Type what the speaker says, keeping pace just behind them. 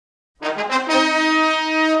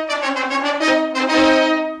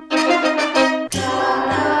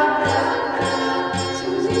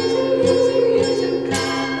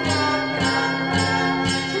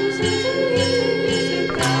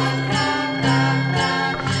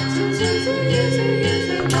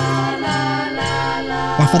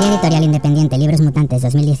feria editorial independiente Libros Mutantes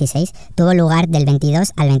 2016 tuvo lugar del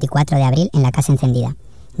 22 al 24 de abril en la Casa Encendida.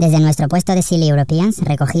 Desde nuestro puesto de Europeans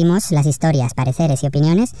recogimos las historias, pareceres y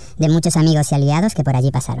opiniones de muchos amigos y aliados que por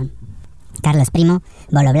allí pasaron. Carlos Primo,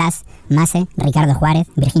 Bolo Blas, Mase, Ricardo Juarez,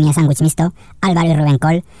 Virginia Sandwich Mixto, Alvaro y Ruben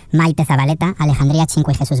Coll, Mayte Zabaleta, Alejandría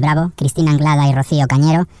Chinco y Jesús Bravo, Cristina Anglada y Rocío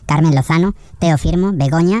Cañero, Carmen Lozano, Theo Firmo,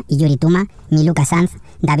 Begoña y Yuri Tuma, Miluca Sanz,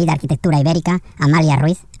 David Arquitectura Ibérica, Amala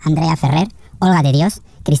Ruíz, Andrea Ferrer, Olga de Dios,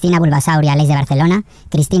 Cristina Bulbasaur y Aleix de Barcelona,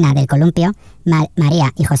 Cristina del Columpio,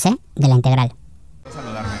 María y José de la Integral.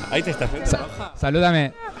 Saludarme. Ahí te está poniendo roja.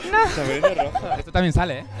 Salúdame. No. Está poniendo roja. Esto también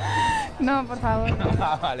sale, ¿eh? No, por favor.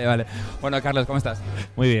 Vale. Bueno, Carlos, ¿cómo estás?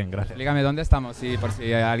 Muy bien, gracias. Explícame dónde estamos y por si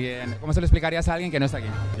hay alguien... ¿Cómo se lo explicarías a alguien que no está aquí?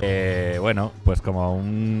 Bueno, pues como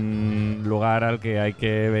un lugar al que hay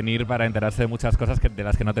que venir para enterarse de muchas cosas de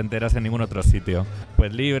las que no te enteras en ningún otro sitio.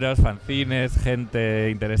 Pues libros, fanzines,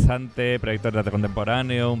 gente interesante, proyectos de arte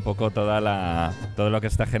contemporáneo, un poco todo lo que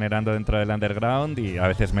está generando dentro del underground y a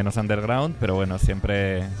veces menos underground, pero bueno,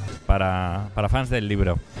 siempre para fans del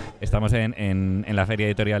libro. Estamos en la feria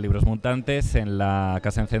editorial Libros Mutantes, en la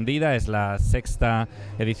Casa Encendida. Es la 6ª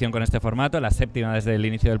edición con este formato, la 7ª desde el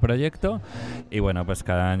inicio del proyecto, y bueno, pues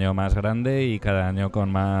cada año más grande y cada año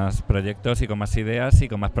con más proyectos y con más ideas y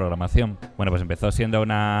con más programación. Bueno, pues empezó siendo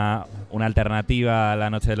una alternativa a la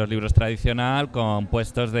Noche de los Libros tradicional, con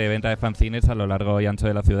puestos de venta de fanzines a lo largo y ancho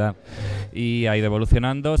de la ciudad, y ha ido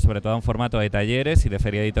evolucionando, sobre todo a un formato de talleres y de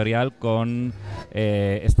feria editorial con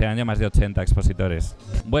este año más de 80 expositores.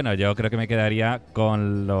 Bueno, yo creo que me quedaré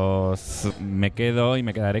con los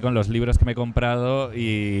libros que me he comprado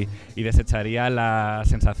y desecharía la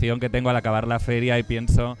sensación que tengo al acabar la feria y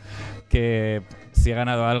pienso que si he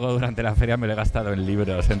ganado algo durante la feria me lo he gastado en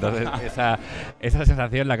libros. Entonces esa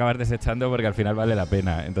sensación la acabas desechando porque al final vale la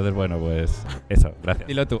pena. Entonces bueno, pues eso, gracias.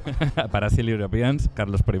 Dilo tú. Para Europeans²,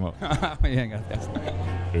 Carlos Primo. Muy bien, gracias.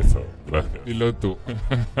 Eso, gracias. Dilo tú.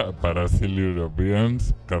 Para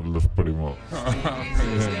Europeans², Carlos Primo.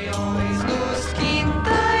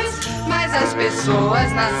 Mas as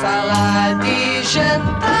pessoas na sala de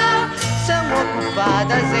jantar são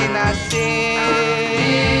ocupadas em nascer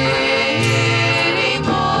y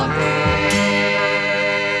morrer.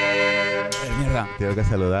 Mierda. Tengo que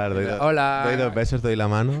saludar. Hola. Doy 2 besos, doy la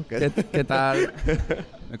mano. ¿Qué tal?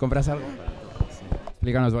 ¿Me compras algo?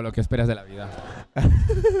 Explícanos, Bolo, ¿qué esperas de la vida?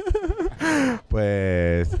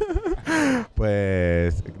 Pues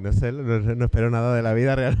no sé, no espero nada de la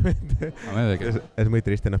vida realmente. ¿De qué? Es muy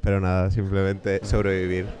triste, no espero nada, simplemente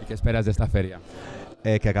sobrevivir. ¿Y qué esperas de esta feria?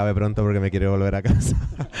 Que acabe pronto porque me quiero volver a casa.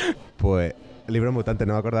 Pues Libros Mutantes,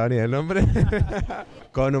 no me acordaba ni del nombre.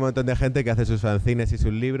 Con un montón de gente que hace sus fanzines y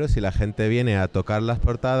sus libros, y la gente viene a tocar las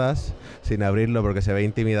portadas sin abrirlo porque se ve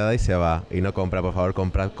intimidada y se va. Y no compra, por favor,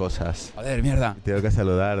 comprad cosas. Joder, mierda. Tengo que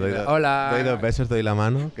saludar. Hola. Doy 2 besos, doy la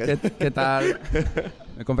mano. ¿Qué tal?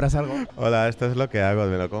 ¿Me compras algo? Hola, esto es lo que hago.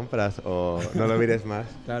 ¿Me lo compras o no lo mires más?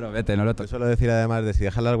 Claro, vete, no lo toques. Yo suelo decir además de si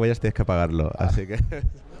dejas las huellas tienes que pagarlo, así que...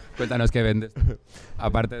 Cuéntanos qué vendes,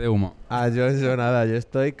 aparte de humo. Yo nada, yo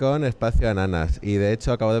estoy con Espacio Ananas y de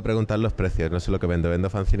hecho acabo de preguntar los precios, no sé lo que vendo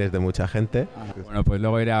fanzines de mucha gente. Bueno, pues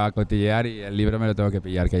luego iré a cotillear y el libro me lo tengo que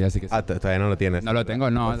pillar, que ya sí que sí. Todavía no lo tienes. No lo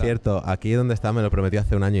tengo, no. Por cierto, aquí donde está me lo prometió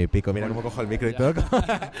hace 1 año y pico, mira cómo cojo el micro y todo.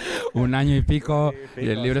 1 año y pico y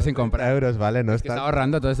el libro sin comprar. Euros, vale, no es que está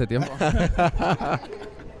ahorrando todo ese tiempo.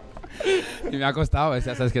 Y me ha costado,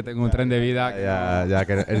 ya sabes que tengo un tren de vida. Ya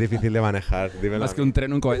que es difícil de manejar. Dímelo. Más que un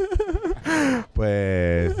tren, un cohete.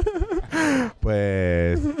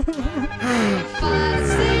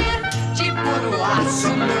 Fazer de puro aço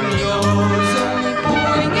luminoso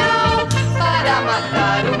punhal para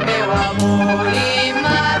matar o meu amor. E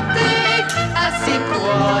matei às 5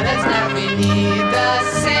 horas na Avenida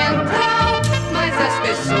Central. Mas as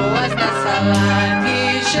pessoas na sala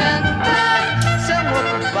de jantar são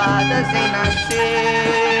ocupadas em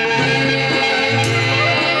nascer e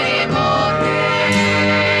morrer.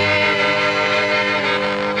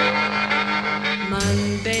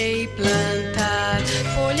 Mandei plantar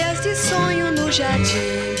folhas de sonho no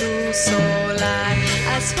jardim do solar.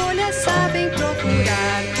 As folhas sabem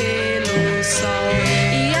procurar pelo sol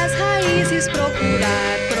e as raízes procurar.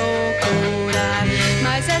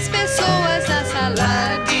 Mas as pessoas na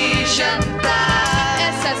sala de jantar,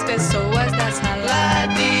 essas pessoas da sala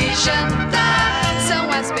de jantar,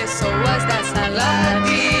 são as pessoas da sala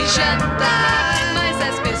de jantar. Mas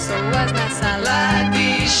as pessoas na sala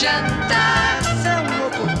de jantar são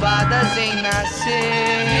ocupadas em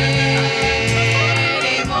nascer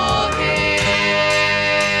e morrer.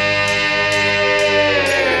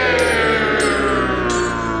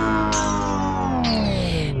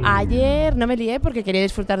 Ayer ayer no me lié porque quería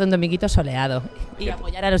disfrutar de un dominguito soleado y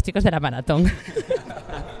apoyar a los chicos de la maratón.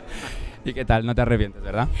 ¿Y qué tal? No te arrepientes,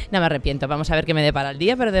 ¿verdad? No me arrepiento, vamos a ver qué me depara el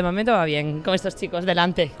día, pero de momento va bien con estos chicos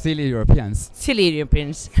delante. Silly Europeans. Silly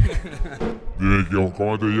Europeans. Dime,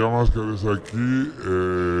 ¿cómo te llamas? ¿Qué eres aquí?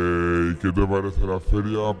 ¿Y qué te parece la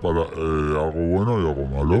feria? Para algo bueno y algo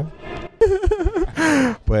malo.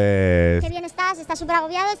 Pues... Qué bien estás súper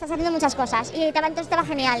agobiado, estás haciendo muchas cosas y entonces te va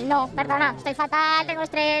genial. No, perdona, estoy fatal, tengo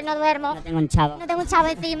estrés, no duermo. No tengo un chavo. No tengo un chavo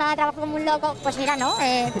encima, trabajo como un loco. Pues mira, no,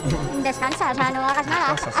 descansa, o sea, no hagas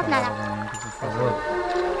nada, haz nada. Por favor.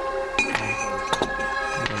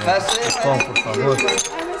 Por favor.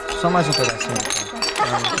 Só mais um pedacinho.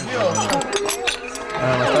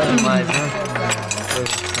 Não está demais, né?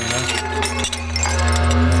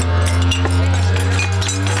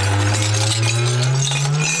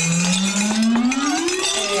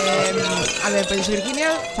 A ver, pues yo soy Virginia,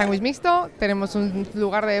 Sandwich Mixto. Tenemos un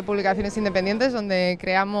lugar de publicaciones independientes donde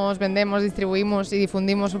creamos, vendemos, distribuimos y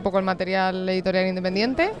difundimos un poco el material editorial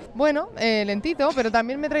independiente. Bueno, lentito, pero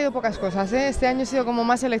también me he traído pocas cosas, ¿eh? Este año he sido como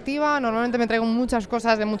más selectiva. Normalmente me traigo muchas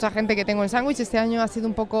cosas de mucha gente que tengo en Sandwich. Este año ha sido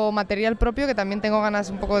un poco material propio, que también tengo ganas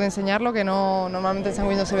un poco de enseñarlo, que no normalmente en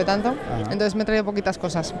Sandwich no se ve tanto. Entonces me he traído poquitas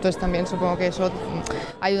cosas. Entonces también supongo que eso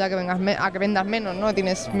ayuda a que vendas menos, ¿no?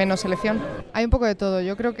 Tienes menos selección. Hay un poco de todo.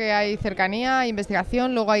 Yo creo que hay cercanía,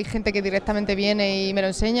 investigación, luego hay gente que directamente viene y me lo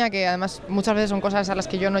enseña, que además muchas veces son cosas a las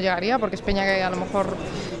que yo no llegaría, porque es peña que a lo mejor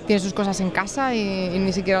tiene sus cosas en casa y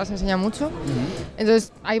ni siquiera las enseña mucho.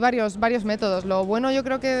 Entonces hay varios métodos. Lo bueno yo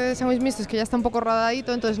creo que de Sandwich Mixto es que ya está un poco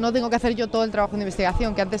rodadito, entonces no tengo que hacer yo todo el trabajo de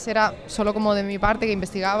investigación, que antes era solo como de mi parte, que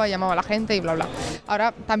investigaba, llamaba a la gente y bla bla.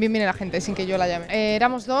 Ahora también viene la gente sin que yo la llame.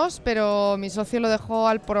 Éramos dos, pero mi socio lo dejó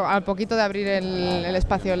al poquito de abrir el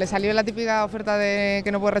espacio. Le salió la típica oferta de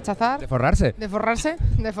que no puede rechazar. ¿De forrarse? De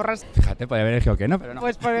forrarse. Fíjate, podría haber elegido que no, pero no.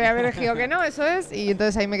 Pues podría haber elegido que no, eso es, y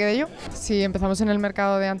entonces ahí me quedé yo. Sí, empezamos en el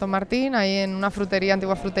mercado de Antón Martín, ahí en una frutería,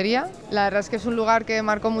 antigua frutería. La verdad es que es un lugar que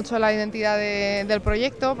marcó mucho la identidad del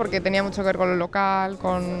proyecto, porque tenía mucho que ver con lo local,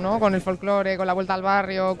 con el folclore, con la vuelta al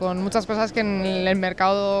barrio, con muchas cosas que en el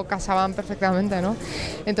mercado casaban perfectamente, ¿no?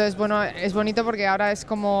 Entonces, bueno, es bonito porque ahora es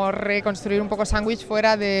como reconstruir un poco Sandwich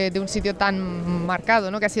fuera de un sitio tan marcado,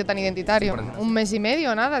 ¿no? Que ha sido tan identitario. Un mes y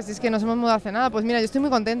medio, nada, si es que nos hemos mudado hace nada. Pues mira, yo estoy muy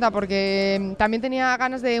contenta porque también tenía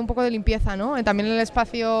ganas de un poco de limpieza, ¿no? También el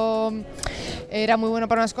espacio era muy bueno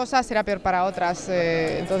para unas cosas, era peor para otras.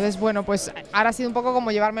 Entonces, bueno, pues ahora ha sido un poco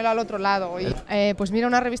como llevármelo al otro lado. Y, pues mira,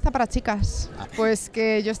 una revista para chicas. Pues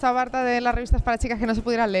que yo estaba harta de las revistas para chicas que no se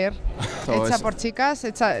pudieran leer. Hecha por chicas,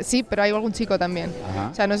 sí, pero hay algún chico también.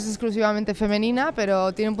 O sea, no es exclusivamente femenina,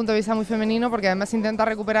 pero tiene un punto de vista muy femenino porque además intenta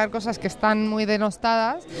recuperar cosas que están muy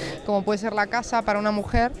denostadas, como puede ser la casa para una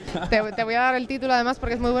mujer. Te voy a dar el título además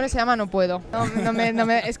porque es muy bueno y se llama No puedo.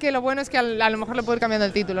 Es que lo bueno es que a lo mejor le puedo ir cambiando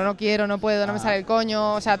el título. No quiero, no puedo, no me sale el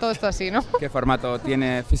coño, o sea, todo esto así, ¿no? ¿Qué formato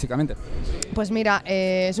tiene físicamente? Pues mira,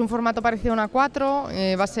 es un formato parecido a una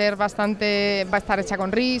A4, va a estar hecha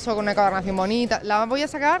con riso, con una encuadernación bonita. La voy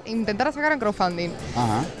a intentar sacar en crowdfunding,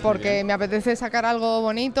 porque me apetece sacar algo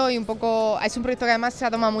bonito y un poco... Es un proyecto que además se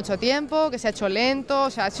ha tomado mucho tiempo, que se ha hecho lento, o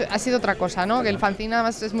sea, ha sido otra cosa, ¿no? Que el fanzine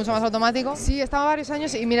además es mucho más automático. Sí, he estado varios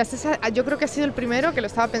años y mira, yo creo que ha sido el primero que lo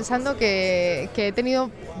estaba pensando, que he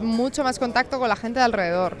tenido mucho más contacto con la gente de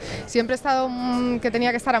alrededor. Siempre he estado que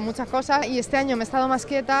tenía que estar a muchas cosas y este año me he estado más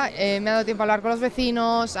quieta, me ha dado tiempo a hablar con los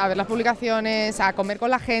vecinos, a ver las publicaciones, a comer con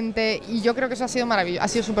la gente y yo creo que eso ha sido maravilloso, ha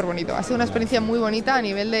sido súper bonito, ha sido una experiencia muy bonita a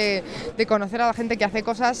nivel de conocer a la gente que hace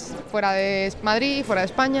cosas fuera de Madrid, fuera de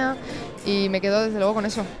España y me quedo desde luego con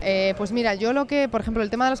eso. Pues mira, yo por ejemplo, el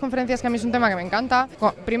tema de las conferencias, que a mí es un tema que me encanta.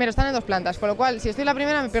 Primero, están en 2 plantas, con lo cual si estoy en la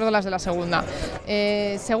primera me pierdo las de la segunda.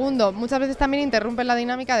 Segundo, muchas veces también interrumpen la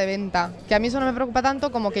dinámica de venta, que a mí eso no me preocupa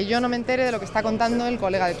tanto como que yo no me entere de lo que está contando el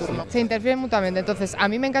colega de turno. Se interfieren mutuamente, entonces a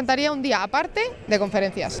mí me encantaría un día aparte de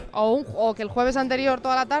conferencias o que el jueves anterior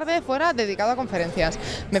toda la tarde fuera dedicado a conferencias.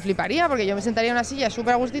 Me fliparía porque yo me sentaría en una silla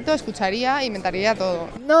súper a gustito, escucharía y inventaría todo.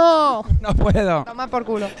 ¡No! No puedo. Toma por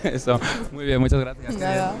culo. Eso. Muy bien, muchas gracias.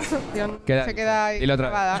 Nada. Se queda ahí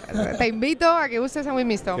grabada. Te invito a que uses Sandwich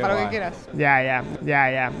Mixto para lo que quieras. Ya.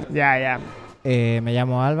 Me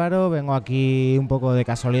llamo Álvaro, vengo aquí un poco de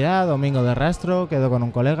casualidad, domingo de rastro, quedo con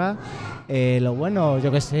un colega. Lo bueno,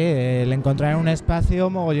 yo qué sé, el encontrar en un espacio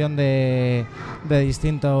mogollón de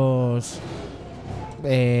distintos...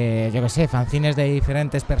 yo qué sé, fanzines de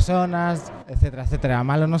diferentes personas, etcétera.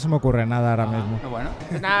 Malo no se me ocurre nada ahora mismo. Bueno.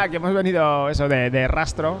 Nada, que hemos venido eso de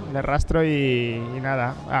rastro y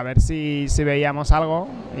nada, a ver si veíamos algo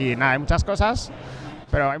y nada, hay muchas cosas.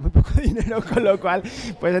 pero hay muy poco dinero, con lo cual,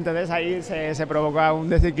 pues entonces ahí se provoca un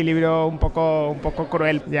desequilibrio un poco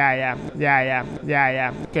cruel. Ya.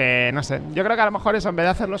 Que no sé, yo creo que a lo mejor eso, en vez de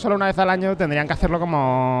hacerlo solo una vez al año, tendrían que hacerlo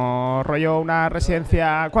como rollo una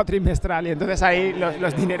residencia cuatrimestral y entonces ahí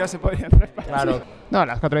los dineros se podrían repartir. Claro. No,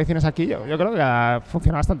 las 4 ediciones aquí yo creo que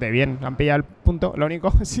funciona bastante bien. Han pillado el punto. Lo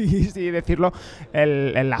único, sí decirlo,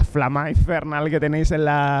 la flama infernal que tenéis en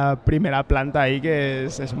la primera planta ahí, que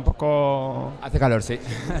es un poco... Hace calor, sí.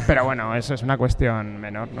 Pero bueno, eso es una cuestión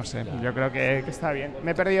menor, no sé. Yo creo que está bien.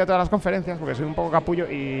 Me he perdido todas las conferencias porque soy un poco capullo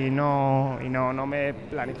y no me he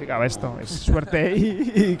planificado esto. Es suerte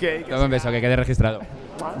y que Toma un beso, que quede registrado.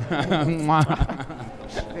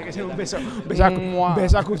 Tiene que ser un beso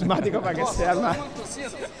acusmático para que sea más...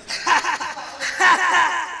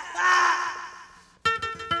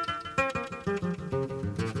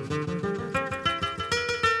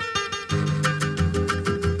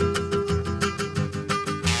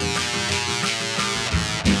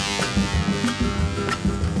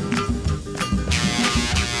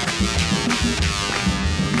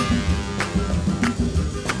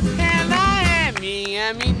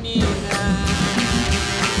 Menina,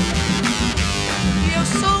 e eu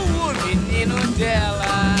sou o menino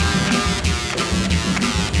dela.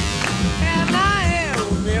 Ela é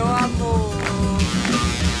o meu amor,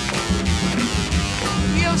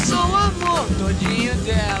 e eu sou o amor todinho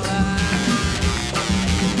dela.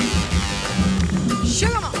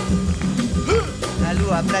 Chega, mão! A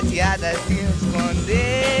lua prateada se escondeu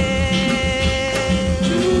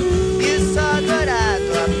e o sol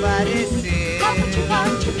dourado apareceu.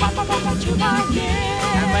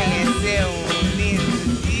 Amanheceu um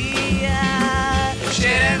lindo dia,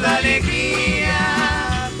 cheirando alegria,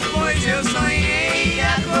 pois eu sonhei e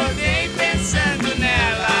acordei pensando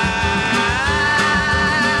nela.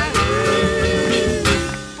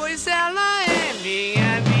 Pois ela é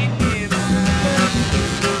minha menina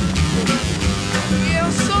e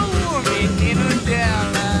eu sou o menino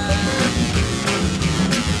dela.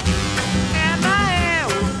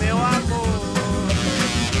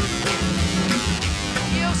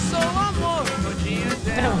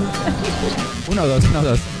 Uno, dos.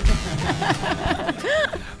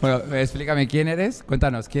 Bueno, explícame quién eres,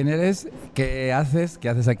 cuéntanos quién eres, qué haces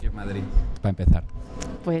aquí en Madrid, para empezar.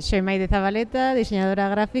 Pues soy Mayte Zabaleta, diseñadora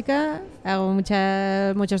gráfica, hago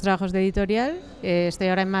muchos trabajos de editorial, estoy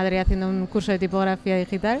ahora en Madrid haciendo un curso de tipografía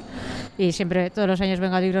digital y siempre, todos los años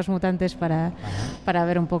vengo a Libros Mutantes para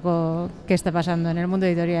ver un poco qué está pasando en el mundo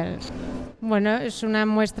editorial. Bueno, es una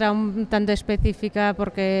muestra un tanto específica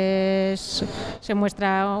porque se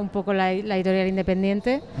muestra un poco la editorial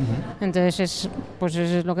independiente, entonces eso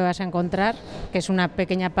es lo que vas a encontrar, que es una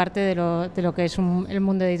pequeña parte de lo que es el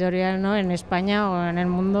mundo editorial, ¿no? En España o en el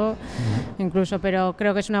mundo incluso, pero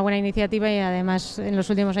creo que es una buena iniciativa y además en los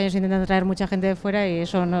últimos años intentan traer mucha gente de fuera y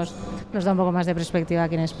eso nos da un poco más de perspectiva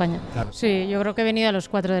aquí en España. Claro. Sí, yo creo que he venido a los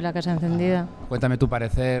 4 de la Casa Encendida. Cuéntame tu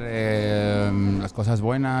parecer, las cosas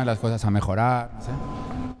buenas, las cosas a mejorar. No sé.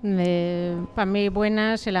 Para mí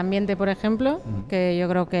buenas, el ambiente, por ejemplo, que yo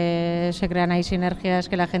creo que se crean ahí sinergias,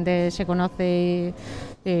 que la gente se conoce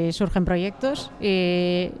y surgen proyectos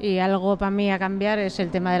y algo para mí a cambiar es el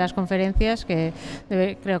tema de las conferencias, que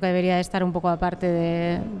creo que debería estar un poco aparte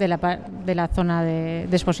de la zona de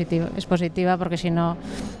expositiva, porque si no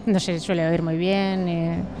se suele oír muy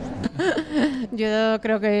bien yo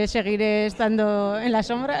creo que seguiré estando en la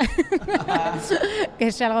sombra que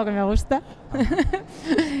es algo que me gusta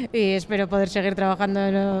y espero poder seguir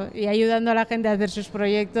trabajando y ayudando a la gente a hacer sus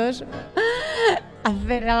proyectos,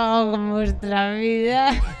 hacer algo con vuestra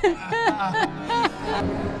vida.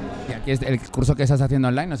 Y aquí es el curso que estás haciendo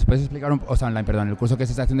online, ¿nos puedes explicar el curso que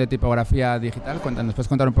estás haciendo de tipografía digital? ¿Nos puedes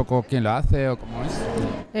contar un poco quién lo hace o cómo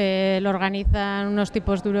es? Lo organizan unos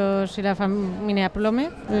tipos duros y la familia Plome.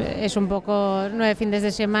 Es un poco 9 fines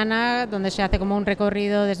de semana donde se hace como un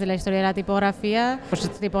recorrido desde la historia de la tipografía, pues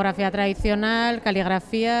tipografía tradicional,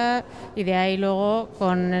 caligrafía y de ahí luego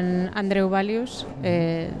con Andrea Valius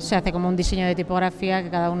se hace como un diseño de tipografía que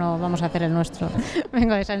cada uno vamos a hacer el nuestro.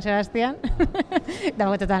 Vengo de San Sebastián,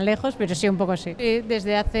 tampoco está tan lejos, pero sí un poco sí. Y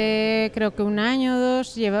desde hace creo que 1 año o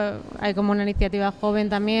 2 hay como una iniciativa joven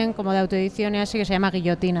también, como de autoedición y así, que se llama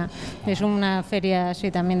Guillotina. Es una feria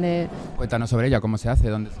así también de... Cuéntanos sobre ella, ¿cómo se hace?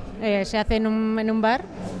 ¿Dónde? Se hace en un bar,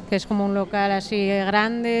 que es como un local así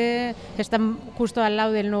grande, está justo al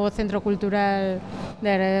lado del nuevo centro cultural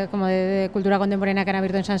de cultura contemporánea que han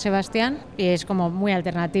abierto en San Sebastián y es como muy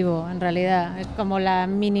alternativo en realidad, es como la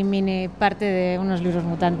mini parte de unos libros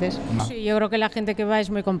mutantes. Sí, yo creo que la gente que va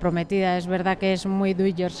es muy comprometida. Es verdad que es muy do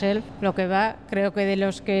it yourself lo que va. Creo que de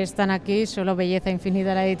los que están aquí, solo Belleza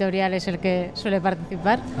Infinita, la editorial, es el que suele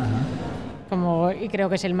participar. Y creo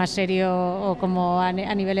que es el más serio o como a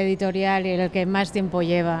nivel editorial y el que más tiempo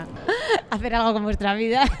lleva. Hacer algo con vuestra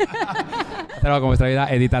vida. Hacer algo con vuestra vida,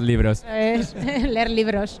 editar libros. Es leer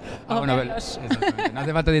libros. No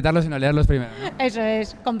hace falta editarlos, sino leerlos primero, ¿no? Eso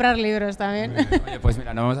es, comprar libros también. Oye, pues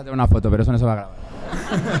mira, nos vamos a hacer una foto, pero eso no se va a grabar.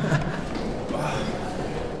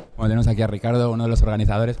 Bueno, tenemos aquí a Ricardo, uno de los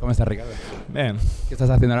organizadores. ¿Cómo estás, Ricardo? Bien. ¿Qué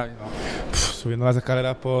estás haciendo ahora mismo? Subiendo las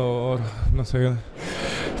escaleras por... no sé qué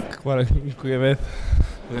vez.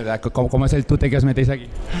 ¿Cómo es el tute que os metéis aquí?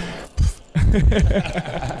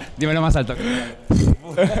 Dímelo más alto.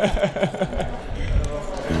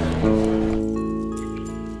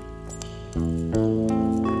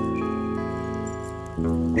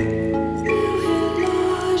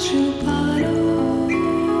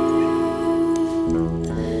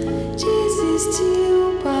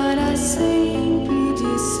 Desistiu para sempre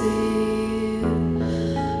de ser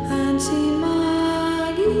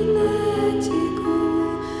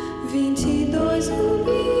antimagnético, 22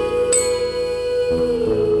 rubis.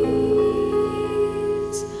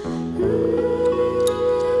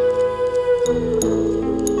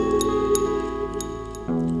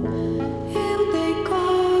 Eu dei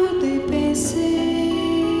corda e pensei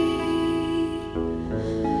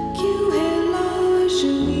que o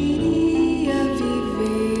relógio iria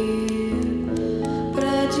viver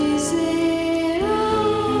pra dizer a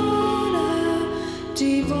hora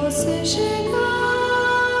de você chegar.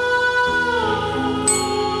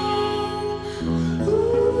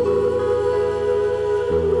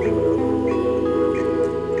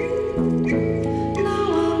 Não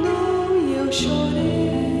andou e eu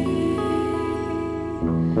chorei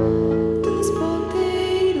dos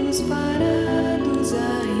ponteiros parados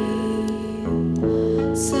a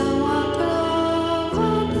rir. São a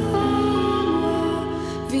prova d'água,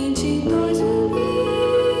 22 rubis.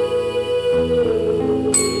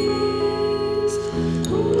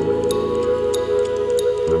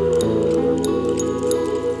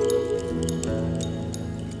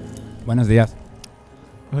 Buenos días.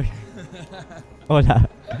 Uy. Hola.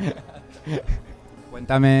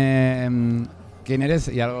 Cuéntame quién eres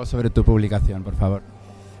y algo sobre tu publicación, por favor.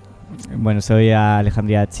 Bueno, soy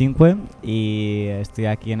Alejandría y estoy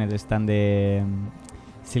aquí en el stand de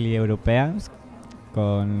Europeans²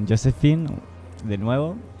 con Josephine, de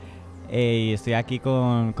nuevo. Y estoy aquí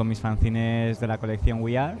con mis fanzines de la colección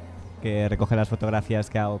We Are, que recoge las fotografías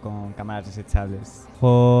que hago con cámaras desechables.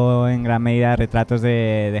 Hago en gran medida retratos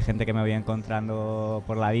de gente que me voy encontrando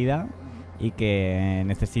por la vida y que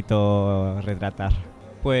necesito retratar.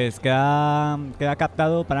 Pues queda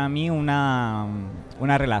captado para mí una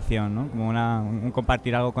relación, ¿no? Como un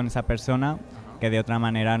compartir algo con esa persona que de otra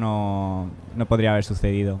manera no podría haber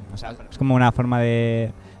sucedido. O sea, es como una forma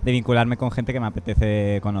de vincularme con gente que me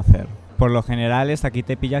apetece conocer. Por lo general es aquí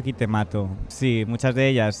te pillo, aquí te mato. Sí, muchas de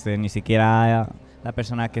ellas ni siquiera la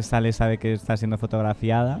persona que sale sabe que está siendo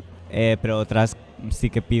fotografiada, pero otras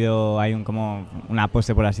sí que pido, como una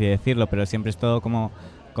pose por así decirlo, pero siempre es todo como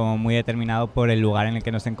muy determinado por el lugar en el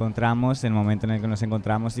que nos encontramos, el momento en el que nos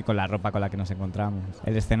encontramos y con la ropa con la que nos encontramos.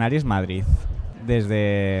 El escenario es Madrid,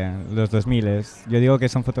 desde los 2000. Yo digo que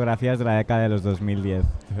son fotografías de la década de los 2010.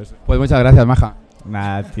 Pues muchas gracias, Maja.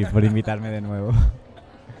 Nada, tío, por invitarme de nuevo.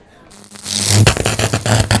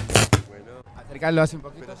 Acércalo así un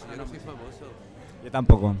poquito. Pero si yo no soy famoso. Yo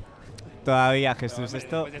tampoco. Todavía, Jesús,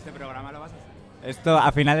 esto... Después de este programa lo vas a hacer. Esto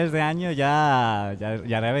a finales de año ya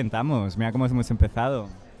reventamos. Mira cómo hemos empezado.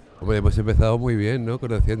 Hombre, hemos empezado muy bien, ¿no?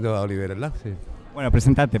 Conociendo a Oliver Enlace. Bueno,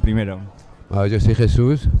 preséntate primero. Yo soy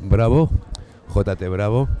Jesús Bravo, JT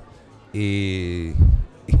Bravo, y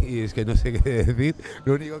es que no sé qué decir.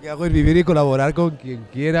 Lo único que hago es vivir y colaborar con quien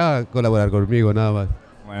quiera colaborar conmigo, nada más.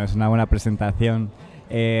 Bueno, es una buena presentación.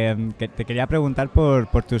 Que te quería preguntar por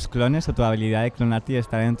tus clones o tu habilidad de clonarte y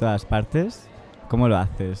estar en todas partes. ¿Cómo lo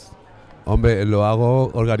haces? Hombre, lo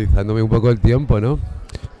hago organizándome un poco el tiempo, ¿no?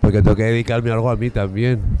 Porque tengo que dedicarme algo a mí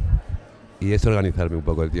también. Y es organizarme un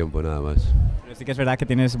poco el tiempo, nada más. Pero sí que es verdad que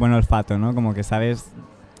tienes buen olfato, ¿no? Como que sabes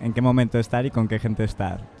en qué momento estar y con qué gente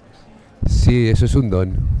estar. Sí, eso es un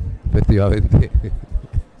don, efectivamente.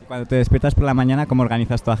 Y cuando te despiertas por la mañana, ¿cómo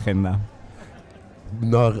organizas tu agenda?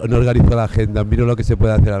 No organizo la agenda, miro lo que se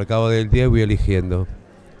puede hacer al cabo del día y voy eligiendo.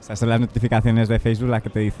 O sea, son las notificaciones de Facebook las que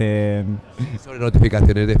te dicen... Sobre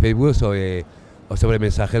notificaciones de Facebook o sobre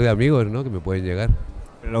mensajes de amigos, ¿no? Que me pueden llegar.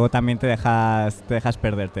 Pero luego también te dejas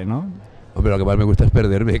perderte, ¿no? Hombre, lo que más me gusta es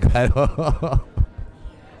perderme, claro.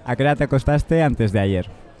 ¿A qué hora te acostaste antes de ayer?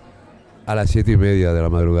 A las 7:30 de la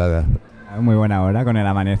madrugada. Muy buena hora, con el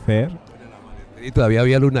amanecer. Y todavía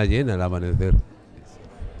había luna llena al amanecer.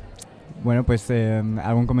 Bueno, pues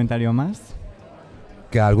 ¿algún comentario más?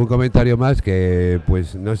 Que algún comentario más que,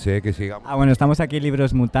 pues no sé, que sigamos. Bueno, estamos aquí en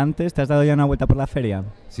Libros Mutantes. ¿Te has dado ya una vuelta por la feria?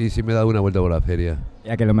 Sí, me he dado una vuelta por la feria.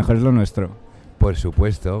 Ya que lo mejor es lo nuestro. Por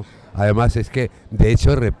supuesto. Además es que, de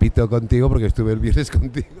hecho, repito contigo porque estuve el viernes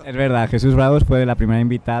contigo. Es verdad, Jesús Bravos fue la primera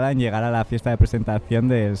invitada en llegar a la fiesta de presentación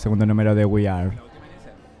del segundo número de We Are.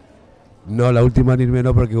 No, la última ni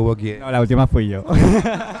menos porque hubo quien... No, la última fui yo.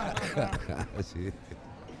 Sí.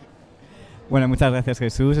 Bueno, muchas gracias,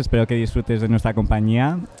 Jesús. Espero que disfrutes de nuestra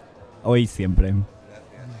compañía hoy y siempre.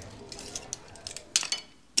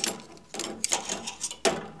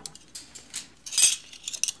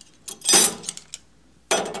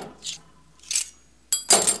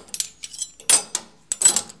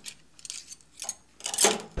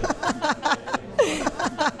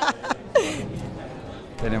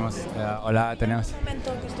 Tenemos... Un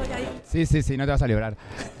momento, que estoy ahí. Sí, no te vas a librar.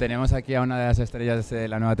 Tenemos aquí a una de las estrellas de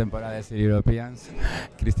la nueva temporada de Europeans²,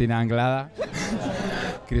 Cristina Anglada.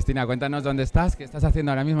 Cristina, cuéntanos dónde estás, qué estás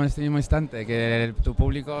haciendo ahora mismo en este mismo instante, que tu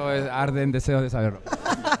público arde en deseo de saberlo.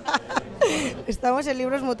 Estamos en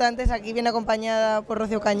Libros Mutantes, aquí bien acompañada por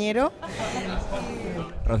Rocío Cañero.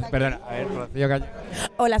 Perdona, a ver, Rocío Cañero.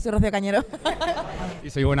 Hola, soy Rocío Cañero. Y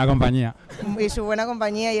soy buena compañía. Y su buena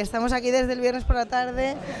compañía. Y estamos aquí desde el viernes por la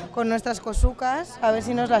tarde con nuestras cosucas, a ver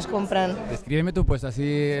si nos las compran. Descríbeme tu puesto,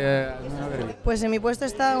 así... Pues en mi puesto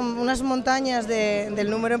está unas montañas del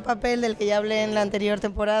número en papel del que ya hablé en la anterior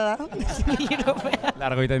temporada.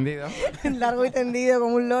 Largo y tendido. Largo y tendido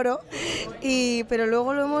como un loro. Pero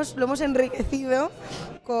luego lo hemos enriquecido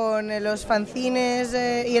con los fanzines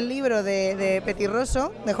y el libro de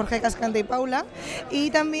Petirroso, de Jorge Cascante y Paula,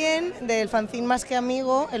 y también del fanzine Más que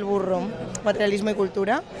Amigo, El Burro, Materialismo y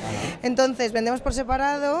Cultura. Entonces vendemos por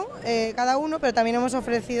separado cada uno, pero también hemos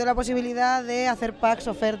ofrecido la posibilidad de hacer packs,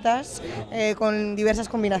 ofertas con diversas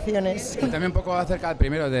combinaciones. Y también un poco acerca del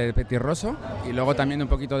primero del Petirroso y luego también un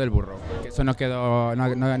poquito del Burro, que eso nos quedó,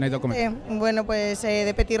 no hay documento. Bueno, pues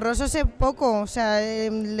de Petirroso sé poco, o sea,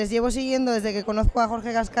 les llevo siguiendo desde que conozco a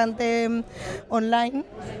Jorge Cascante online,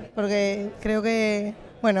 porque creo que...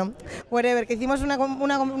 Bueno, whatever, que hicimos una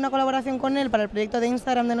colaboración con él para el proyecto de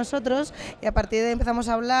Instagram de nosotros y a partir de ahí empezamos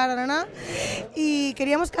a hablar, y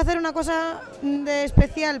queríamos hacer una cosa de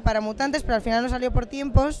especial para Mutantes, pero al final no salió por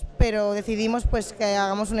tiempos, pero decidimos pues que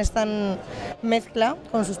hagamos un stand mezcla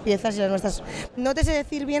con sus piezas y las nuestras. No te sé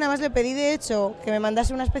decir bien, además le pedí de hecho que me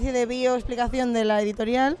mandase una especie de explicación de la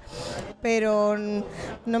editorial, pero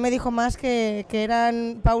no me dijo más que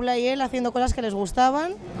eran Paula y él haciendo cosas que les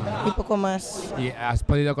gustaban y poco más. ¿Y has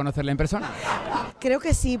podido conocerle en persona? Creo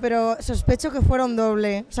que sí, pero sospecho que fuera un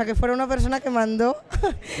doble, o sea, que fuera una persona que mandó.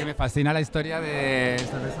 Que me fascina la historia de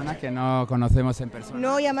esta persona que no conocemos en persona.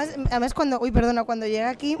 No, y además cuando llegué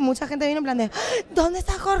aquí, mucha gente vino en plan de ¿dónde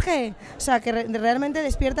está Jorge? O sea, que realmente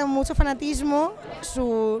despierta mucho fanatismo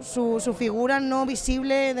su figura no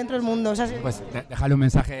visible dentro del mundo. O sea, pues déjale un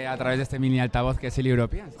mensaje a través de este mini altavoz que es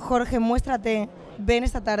Europeans. Jorge, muéstrate, ven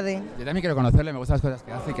esta tarde. Yo también quiero conocerle, me gustan las cosas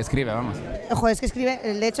que hace y que escribe, vamos. Joder, es que escribe,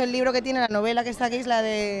 de hecho el libro que tiene, la novela que está aquí es la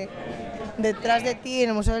de Detrás de ti en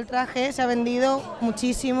el Museo del Traje, se ha vendido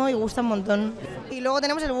muchísimo y gusta un montón. Y luego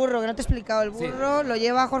tenemos el burro, que no te he explicado, el burro lo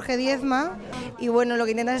lleva Jorge Diezma y bueno, lo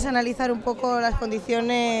que intentas es analizar un poco las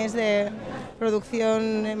condiciones de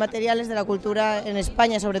producción materiales de la cultura en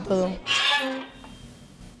España sobre todo.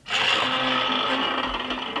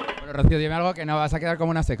 Rocío, dime algo que no vas a quedar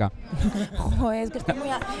como una seca. Joder, es que estoy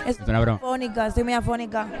muy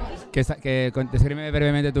afónica. Descríbeme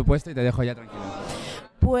brevemente tu puesto y te dejo ya tranquilo.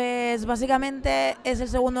 Pues básicamente es el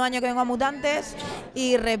segundo año que vengo a Mutantes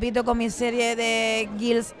y repito con mi serie de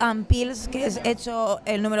Guilds and Pills, que es hecho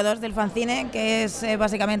el número 2 del fanzine, que es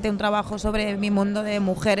básicamente un trabajo sobre mi mundo de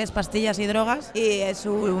mujeres, pastillas y drogas, y es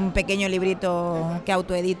un pequeño librito que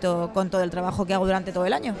autoedito con todo el trabajo que hago durante todo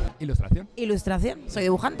el año. ¿Ilustración? Ilustración, soy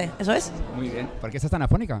dibujante, eso es. Muy bien. ¿Por qué estás tan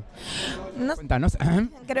afónica? No, cuéntanos.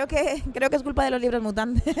 Creo que es culpa de los libros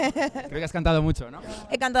mutantes. Creo que has cantado mucho, ¿no?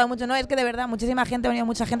 He cantado mucho, no, es que de verdad muchísima gente ha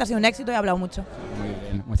venido, mucha gente, ha sido un éxito y he hablado mucho. Muy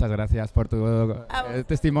bien, muchas gracias por tu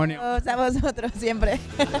testimonio. A vosotros, siempre.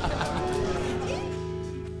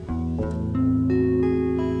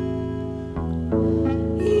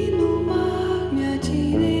 E no mar me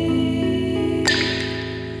atirei,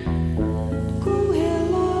 com o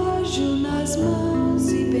relógio nas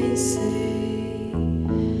mãos e pensei,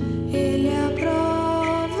 ele é a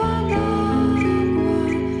prova d'água,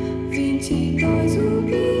 22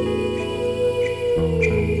 rubis.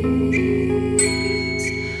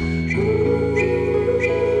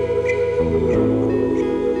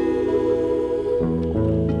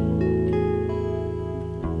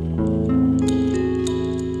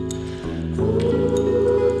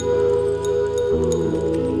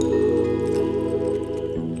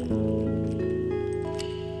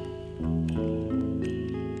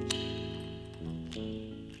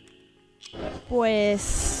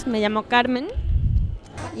 Pues me llamo Carmen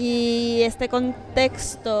y este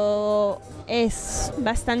contexto es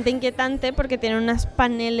bastante inquietante porque tiene unos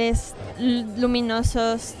paneles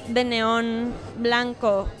luminosos de neón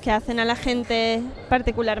blanco que hacen a la gente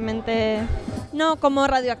particularmente, no como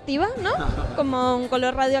radioactiva, ¿no? Como un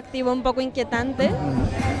color radioactivo un poco inquietante,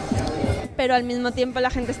 pero al mismo tiempo la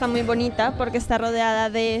gente está muy bonita porque está rodeada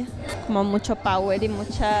de como mucho power y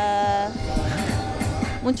mucho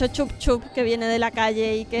chup chup que viene de la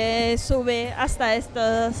calle y que sube hasta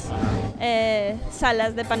estas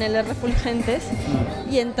salas de paneles refulgentes,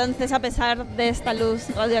 y entonces a pesar de esta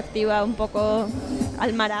luz radioactiva un poco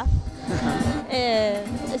almaraz,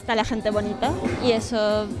 está la gente bonita y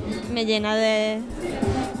eso me llena de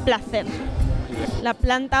placer. La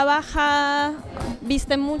planta baja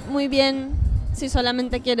viste muy bien si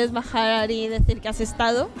solamente quieres bajar y decir que has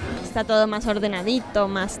estado. Está todo más ordenadito,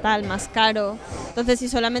 más tal, más caro. Entonces, si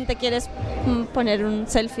solamente quieres poner un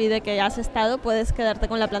selfie de que has estado, puedes quedarte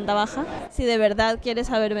con la planta baja. Si de verdad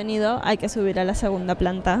quieres haber venido, hay que subir a la segunda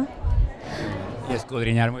planta. Y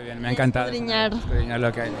escudriñar muy bien, me ha encantado. Escudriñar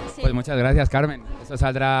Lo que hay. Sí. Pues muchas gracias, Carmen. Esto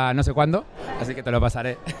saldrá no sé cuándo, así que te lo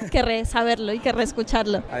pasaré. Querré saberlo y querré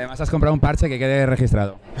escucharlo. Además has comprado un parche que quede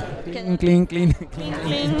registrado. Clean.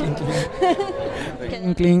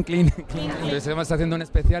 Entonces estamos haciendo un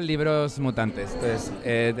especial Libros Mutantes. Entonces,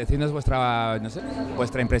 decidnos vuestra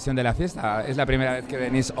impresión de la fiesta. Es la primera vez que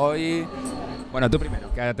venís hoy. Bueno, tú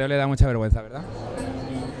primero, que a Teo le da mucha vergüenza, ¿verdad?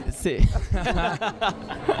 Sí.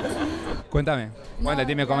 Cuéntame,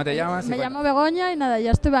 dime cómo te llamas. Me llamo Begoña y nada,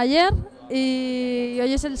 ya estuve ayer y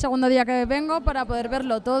hoy es el segundo día que vengo para poder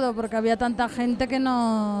verlo todo, porque había tanta gente que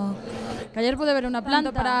ayer pude ver una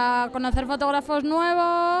planta para conocer fotógrafos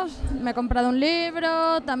nuevos, me he comprado un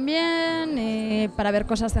libro también y para ver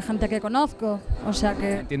cosas de gente que conozco, o sea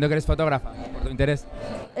que... Entiendo que eres fotógrafa, por tu interés.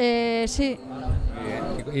 Sí. Muy bien.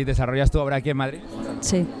 ¿Y desarrollas tu obra aquí en Madrid?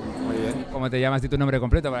 Sí. Muy bien. ¿Cómo te llamas? Di tu nombre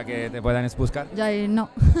completo para que te puedan buscar. Ya no.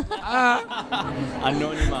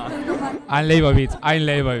 Anónima. I'm Leibovitz.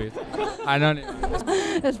 Anónima.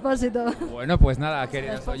 Expósito. Bueno, pues nada,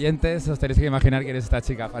 queridos oyentes, os tenéis que imaginar que eres esta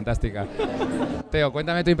chica fantástica. Teo,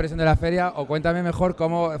 cuéntame tu impresión de la feria o cuéntame mejor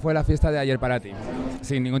cómo fue la fiesta de ayer para ti,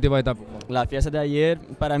 sin ningún tipo de tapujo. La fiesta de ayer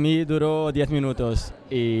para mí duró 10 minutos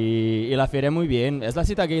y la feria muy bien. Es la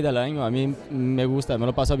cita gay del año, a mí me gusta, me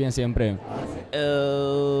lo paso bien siempre.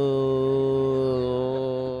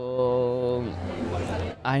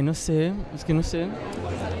 No sé.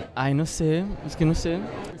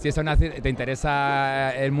 Si eso te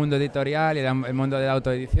interesa el mundo editorial y el mundo de la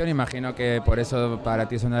autoedición, imagino que por eso para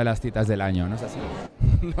ti es una de las citas del año, ¿no es así?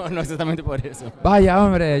 No exactamente por eso. Vaya,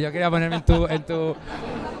 hombre, yo quería ponerme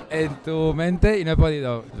en tu mente y no he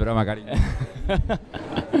podido. Broma, cariño.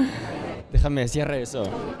 Déjame, cierre eso.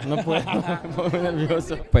 No puedo, me pongo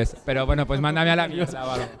nervioso. Pues mándame a la mía.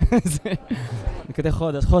 Sí. Que te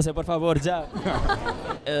jodas, José, por favor, ya.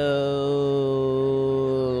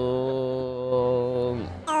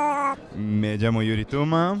 Me llamo Yuri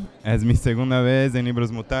Tuma, es mi segunda vez en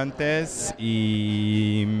Libros Mutantes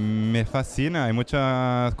y me fascina, hay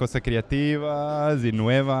muchas cosas creativas y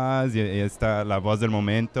nuevas y está la voz del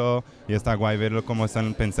momento y está guay verlo cómo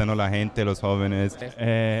están pensando la gente, los jóvenes.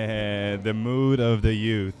 The mood of the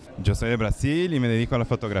youth. Yo soy de Brasil y me dedico a la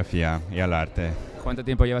fotografía y al arte. ¿Cuánto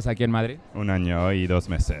tiempo llevas aquí en Madrid? 1 año y 2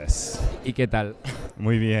 meses. ¿Y qué tal?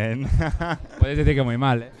 Muy bien. Puedes decir que muy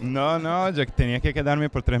mal, ¿eh? No, yo tenía que quedarme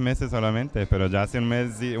por 3 meses solamente, pero ya hace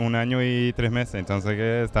 1 año y 3 meses, entonces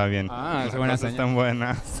que está bien. Es buena señal. Están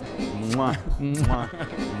buenas. Mua, mua,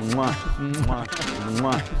 mua, mua,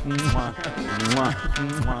 mua, mua, mua,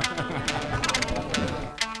 mua.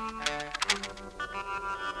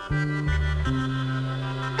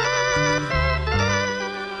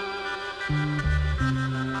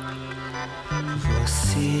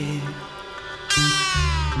 Você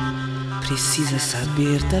precisa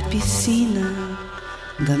saber da piscina,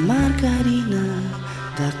 da margarina,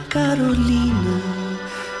 da Carolina,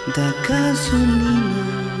 da gasolina.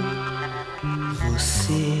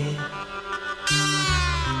 Você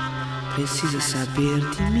precisa saber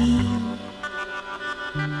de mim.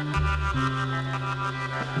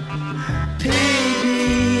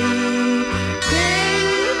 Baby,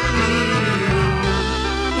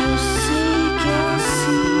 eu sei que é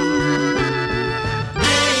assim.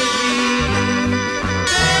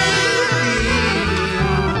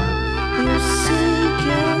 Eu sei que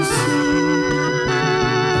é assim.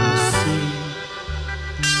 Você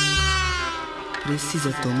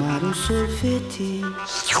precisa tomar sorvete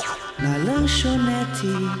na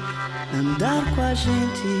lanchonete, andar com a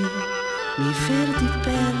gente, me ver de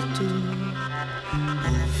perto,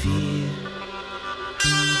 ouvir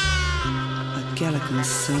aquela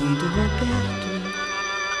canção do Roberto.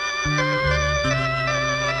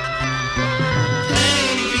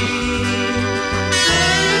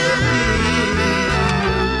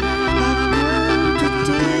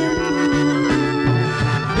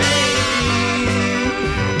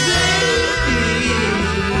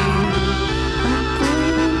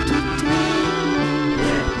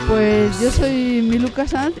 Pues yo soy Miluca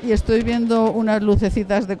Sanz y estoy viendo unas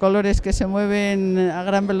lucecitas de colores que se mueven a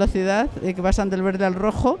gran velocidad y que pasan del verde al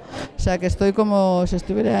rojo, o sea que estoy como si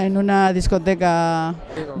estuviera en una discoteca.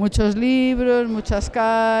 Muchos libros, muchas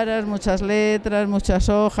caras, muchas letras, muchas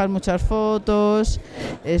hojas, muchas fotos.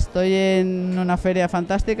 Estoy en una feria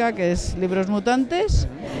fantástica que es Libros Mutantes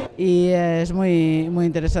y es muy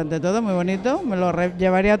interesante todo, muy bonito. Me lo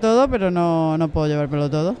llevaría todo, pero no puedo llevármelo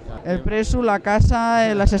todo. El preso, la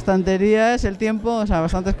casa, las estanterías, el tiempo, o sea,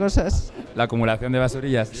 bastantes cosas. La acumulación de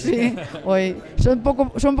basurillas. Sí, hoy son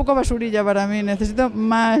poco basurilla para mí, necesito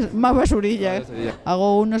más basurilla.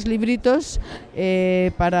 Hago unos libritos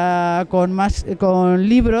con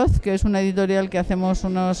Libros, que es una editorial que hacemos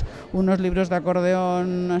unos libros de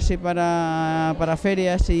acordeón así para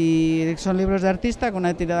ferias, y son libros de artista con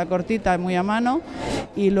una tirada cortita, muy a mano,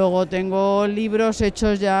 y luego tengo libros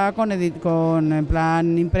hechos ya con en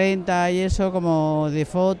plan imprenta y eso, como de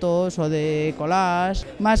fotos o de collage,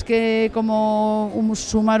 más que como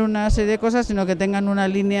sumar una serie de cosas, sino que tengan una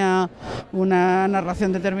línea, una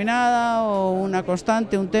narración determinada o una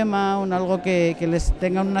constante, un tema, algo que les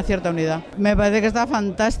tenga una cierta unidad. Me parece que está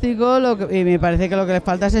fantástico y me parece que lo que les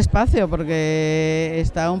falta es espacio, porque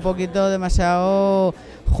está un poquito demasiado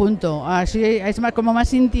junto, así es como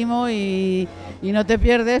más íntimo y no te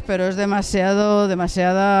pierdes, pero es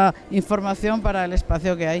demasiada información para el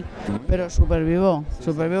espacio que hay, pero súper vivo.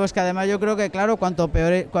 Es que además yo creo que, claro, cuanto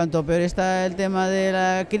peor está el tema de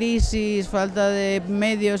la crisis, falta de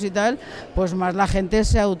medios y tal, pues más la gente o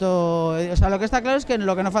sea, lo que está claro es que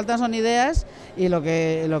lo que no faltan son ideas, y lo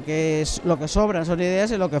que sobran son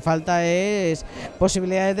ideas, y lo que falta es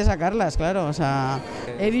posibilidades de sacarlas, claro. O sea,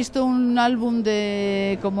 he visto un álbum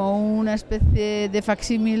como una especie de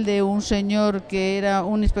facsímil de un señor que era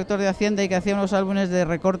un inspector de Hacienda y que hacía unos álbumes de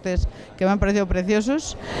recortes que me han parecido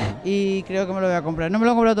preciosos, y creo que me lo voy a comprar. No me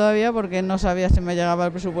lo he comprado todavía porque no sabía si me llegaba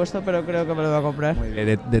el presupuesto, pero creo que me lo voy a comprar.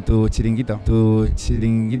 De tu chiringuito.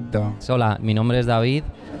 Hola, mi nombre es David,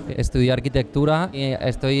 estudio arquitectura y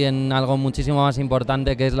estoy en algo muchísimo más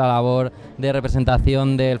importante, que es la labor de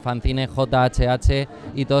representación del fanzine JHH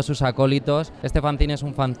y todos sus acólitos. Este fanzine es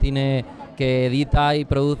un fanzine que edita y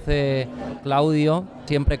produce Claudio,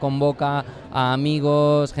 siempre convoca a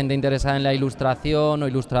amigos, gente interesada en la ilustración o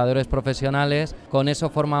ilustradores profesionales. Con eso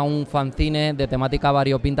forma un fanzine de temática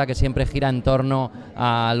variopinta que siempre gira en torno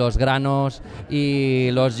a los granos y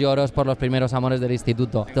los lloros por los primeros amores del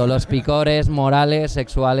instituto. Todos los picores morales,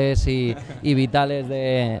 sexuales y vitales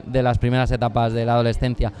de las primeras etapas de la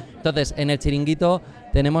adolescencia. Entonces, en el chiringuito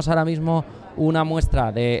tenemos ahora mismo una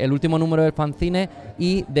muestra del último número del fanzine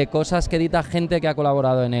y de cosas que edita gente que ha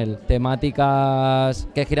colaborado en él. Temáticas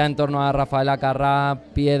que giran en torno a Rafaela Carrà,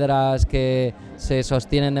 piedras que se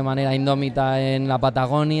sostienen de manera indómita en la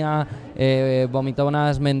Patagonia,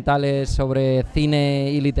 vomitonas mentales sobre cine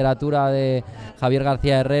y literatura de Javier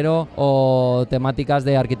García Herrero, o temáticas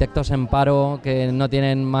de arquitectos en paro que no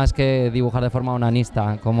tienen más que dibujar de forma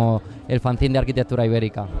onanista, como el fanzine de Arquitectura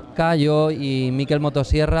Ibérica. Yo y Miquel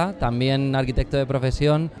Motosierra, también arquitecto de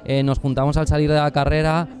profesión, nos juntamos al salir de la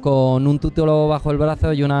carrera con un título bajo el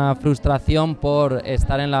brazo y una frustración por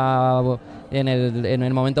estar en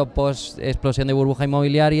el momento post explosión de burbuja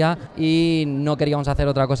inmobiliaria, y no queríamos hacer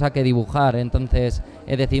otra cosa que dibujar. Entonces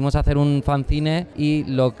decidimos hacer un fanzine, y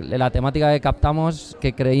la temática que captamos,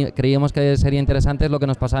 que creíamos que sería interesante, es lo que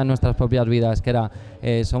nos pasaba en nuestras propias vidas, que era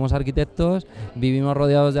somos arquitectos, vivimos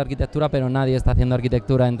rodeados de arquitectura, pero nadie está haciendo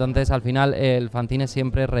arquitectura. Entonces al final el fanzine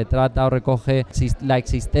siempre retrata o recoge la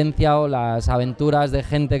existencia o las aventuras de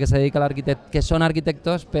gente que se dedica a que son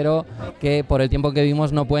arquitectos, pero que por el tiempo que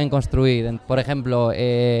vivimos no pueden construir. Por ejemplo,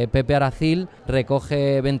 Pepe Aracil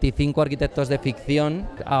recoge 25 arquitectos de ficción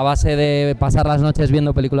a base de pasar las noches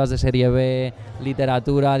viendo películas de serie B,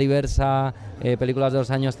 literatura diversa, películas de los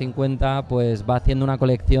años 50, pues va haciendo una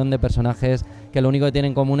colección de personajes que lo único que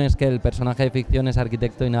tienen en común es que el personaje de ficción es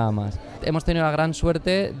arquitecto y nada más. Hemos tenido la gran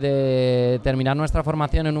suerte de terminar nuestra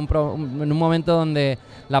formación en un momento donde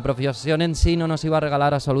la profesión en sí no nos iba a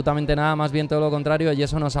regalar absolutamente nada, más bien todo lo contrario, y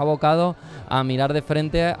eso nos ha abocado a mirar de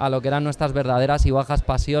frente a lo que eran nuestras verdaderas y bajas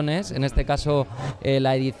pasiones, en este caso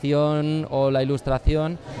la edición o la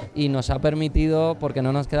ilustración, y nos ha permitido, porque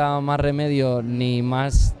no nos quedaba más remedio ni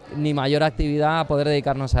mayor actividad, a poder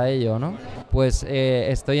dedicarnos a ello, ¿no? pues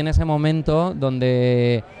estoy en ese momento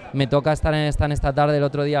donde me toca estar en stand esta tarde. El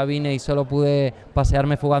otro día vine y solo pude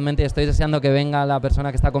pasearme fugazmente y estoy deseando que venga la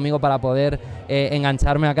persona que está conmigo para poder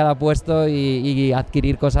engancharme a cada puesto y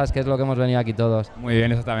adquirir cosas, que es lo que hemos venido aquí todos. Muy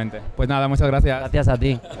bien, exactamente. Pues nada, muchas gracias. Gracias a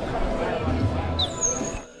ti.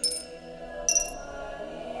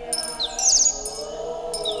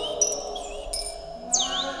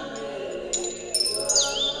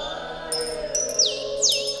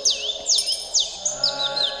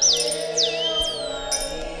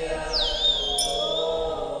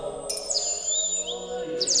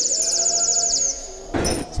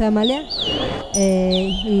 Soy Amalia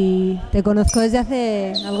y te conozco desde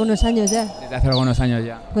hace algunos años ya. Desde hace algunos años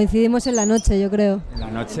ya. Coincidimos en la noche, yo creo. En la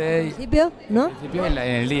noche. ¿En principio? ¿No? En principio en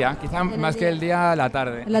el día, quizá más que el día, la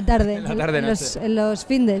tarde. En la tarde. En la tarde, noche. En los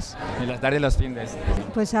findes. En las tardes y los findes.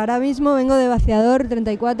 Pues ahora mismo vengo de Vaciador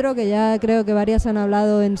 34, que ya creo que varias han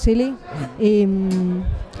hablado en Silly.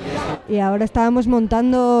 Y ahora estábamos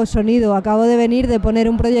montando sonido. Acabo de venir de poner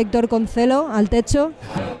un proyector con celo al techo.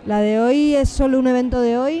 La de hoy es solo un evento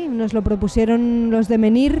de hoy. Nos lo propusieron los de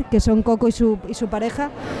Menir, que son Coco y su pareja.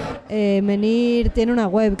 Menir tiene una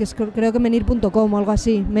web, que es creo que menir.com o algo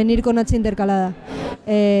así. Menir con H intercalada.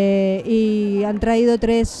 Y han traído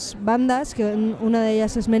 3 bandas, que una de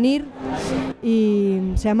ellas es Menir, y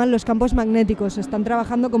se llaman Los Campos Magnéticos. Están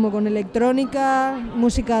trabajando como con electrónica,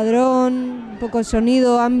 música drone, un poco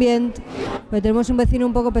sonido, ambient, porque tenemos un vecino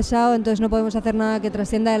un poco pesado, entonces no podemos hacer nada que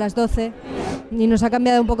trascienda de las 12 y nos ha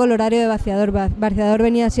cambiado un poco el horario de Vaciador. Vaciador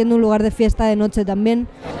venía siendo un lugar de fiesta de noche también,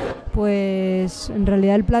 pues en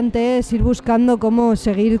realidad el plan T es ir buscando cómo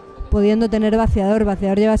seguir pudiendo tener Vaciador.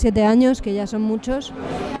 Vaciador lleva 7 años, que ya son muchos,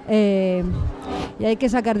 y hay que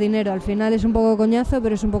sacar dinero. Al final es un poco coñazo,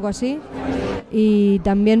 pero es un poco así. Y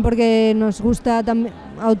también porque nos gusta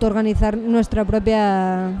autoorganizar nuestra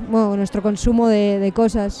propia, nuestro consumo de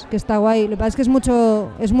cosas, que está guay. Lo que pasa es que es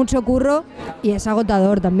mucho curro y es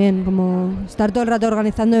agotador también, como estar todo el rato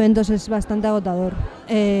organizando eventos es bastante agotador.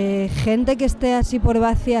 Gente que esté así por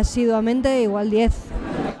Vaci asiduamente, igual 10.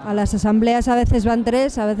 A las asambleas a veces van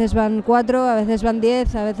 3, a veces van 4, a veces van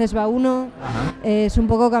 10, a veces va 1. Es un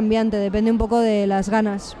poco cambiante, depende un poco de las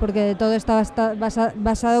ganas, porque todo está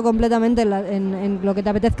basado completamente en lo que te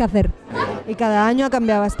apetezca hacer. Y cada año ha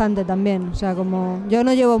cambiado bastante también. O sea, como yo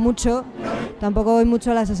no llevo mucho, tampoco voy mucho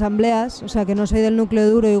a las asambleas, o sea que no soy del núcleo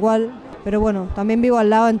duro igual, pero bueno, también vivo al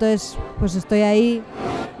lado, entonces pues estoy ahí.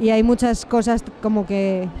 Y hay muchas cosas como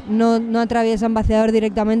que no atraviesan Vaciador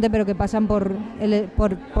directamente, pero que pasan por el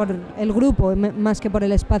grupo más que por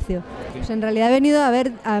el espacio. Pues en realidad he venido a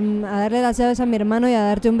darle las llaves a mi hermano y a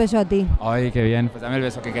darte un beso a ti. Ay, qué bien, pues dame el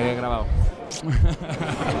beso que quede grabado.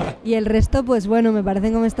 Y el resto, pues bueno, me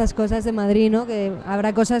parecen como estas cosas de Madrid, ¿no? Que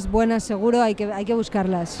habrá cosas buenas seguro, hay que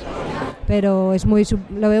buscarlas. Pero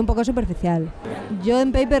lo veo un poco superficial. Yo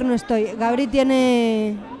en Paper no estoy. Gabri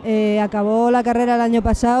acabó la carrera el año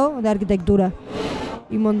pasado de arquitectura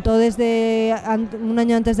y montó desde un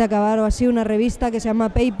año antes de acabar o así una revista que se llama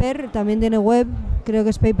Paper, también tiene web, creo que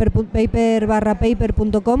es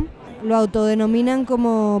paper.paper.com. Lo autodenominan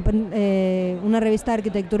como una revista de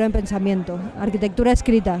arquitectura en pensamiento, arquitectura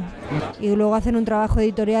escrita. Y luego hacen un trabajo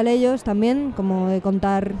editorial ellos también, como de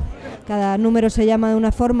contar, cada número se llama de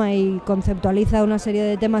una forma y conceptualiza una serie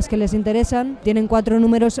de temas que les interesan. Tienen 4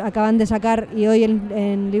 números, acaban de sacar, y hoy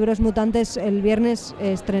en Libros Mutantes, el viernes,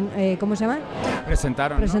 ¿cómo se llama?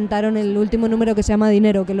 Presentaron el último número, que se llama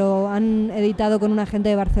Dinero, que lo han editado con una gente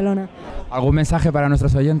de Barcelona. ¿Algún mensaje para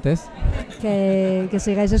nuestros oyentes? Que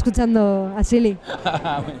sigáis escuchando a Silly,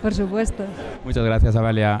 por supuesto. Muchas gracias,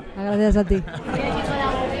 Amalia. Gracias a ti.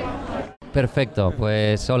 Perfecto,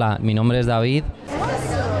 pues hola, mi nombre es David.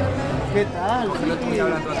 ¿Qué tal?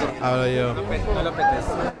 Hablo yo. No lo petes.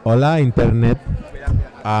 Hola, Internet.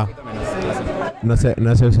 No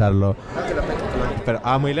sé usarlo. Pero,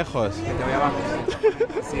 muy lejos. Que te voy abajo.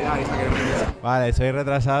 Sí, Vale, soy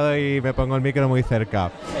retrasado y me pongo el micro muy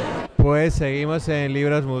cerca. Pues seguimos en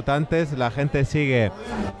Libros Mutantes. La gente sigue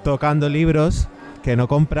tocando libros que no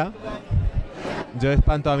compra. Yo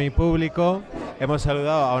espanto a mi público. Hemos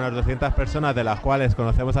saludado a unas 200 personas, de las cuales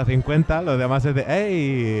conocemos a 50. Los demás es de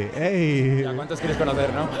 ¡ey! ¡Ey! ¿A cuántos quieres conocer,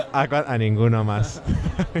 no? A ninguno más.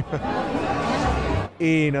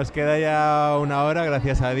 Y nos queda ya 1 hora,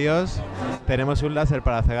 gracias a Dios. Tenemos un láser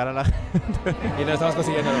para cegar a la gente. Y lo estamos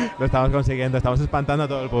consiguiendo. Lo estamos consiguiendo, estamos espantando a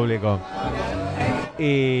todo el público.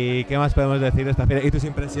 ¿Y qué más podemos decir de esta feria? ¿Y tus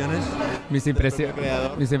impresiones? Mis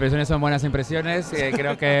impresiones son buenas impresiones.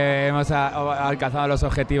 Creo que hemos alcanzado los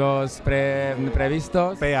objetivos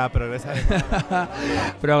previstos. PA, progressive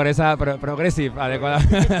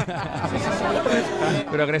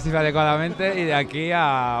adecuadamente. Y de aquí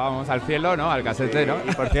vamos al cielo, ¿no? Al casete, ¿no?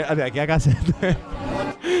 De aquí a casete.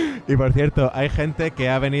 Y por cierto, hay gente que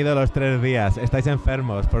ha venido los 3 días. Estáis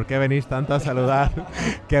enfermos. ¿Por qué venís tanto a saludar?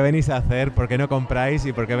 ¿Qué venís a hacer? ¿Por qué no compráis?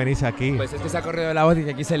 ¿Y por qué venís aquí? Pues es que se ha corrido la voz y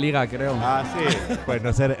que aquí se liga, creo. Ah, sí. Pues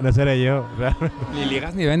no seré yo. Ni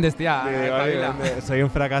ligas ni vendes, tía. Soy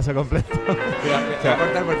un fracaso completo. Voy a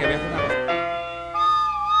cortar porque voy a hacer una cosa.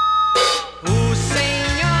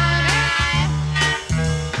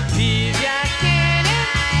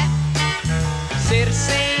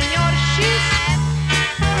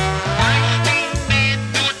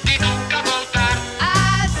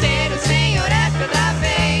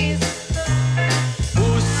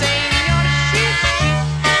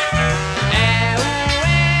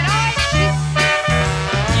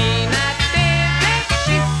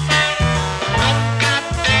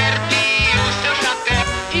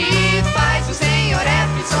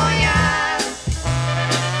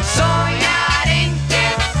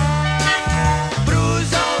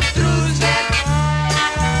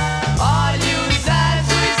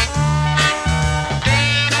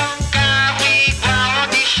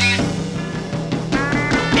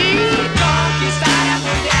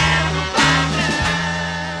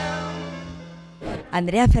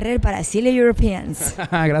 Andrea Ferrer para Europeans².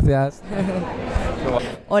 Gracias.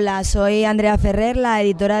 Hola, soy Andrea Ferrer, la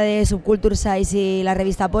editora de Subculture² y la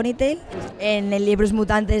revista Ponytail en el Libros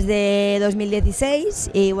Mutantes de 2016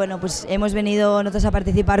 y bueno, pues hemos venido nosotros a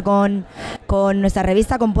participar con nuestra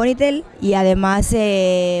revista, con Ponytail y además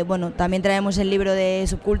bueno, también traemos el libro de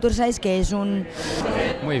Subculture² que es un...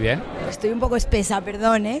 Muy bien. Estoy un poco espesa,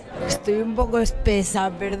 perdón,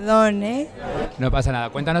 No pasa nada.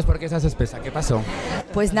 Cuéntanos por qué estás espesa. ¿Qué pasó?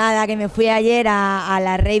 Pues nada, que me fui ayer a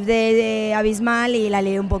la rave de Abismal y la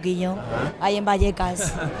leí un poquillo, ahí en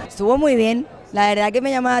Vallecas. Estuvo muy bien. La verdad que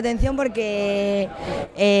me llamó la atención porque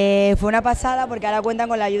fue una pasada, porque ahora cuentan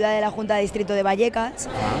con la ayuda de la Junta de Distrito de Vallecas,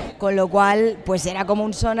 con lo cual pues era como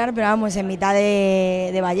un sonar, pero vamos, en mitad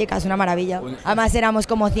de Vallecas, una maravilla. Además éramos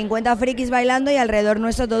como 50 frikis bailando y alrededor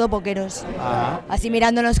nuestro todo poqueros, así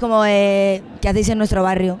mirándonos como ¿qué hacéis en nuestro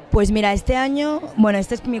barrio? Pues mira, este año, bueno,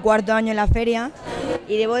 este es mi 4º año en la feria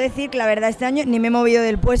y debo decir que la verdad este año ni me he movido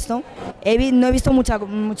del puesto, no he visto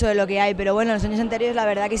mucho de lo que hay, pero bueno, los años anteriores la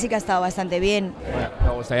verdad que sí que ha estado bastante bien. Bueno,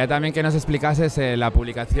 me gustaría también que nos explicases la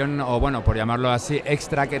publicación, o bueno, por llamarlo así,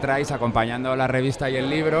 extra que traéis acompañando la revista y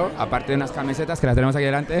el libro, aparte de unas camisetas que las tenemos aquí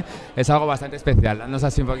delante, es algo bastante especial. Danos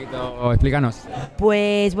así un poquito, explícanos.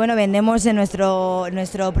 Pues bueno, vendemos en nuestro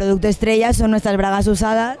producto estrella, son nuestras bragas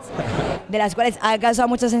usadas, de las cuales ha causado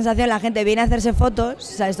mucha sensación, la gente viene a hacerse fotos, o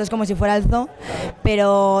sea, esto es como si fuera el zoo,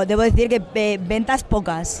 pero debo decir que ventas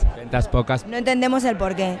pocas. Ventas pocas. No entendemos el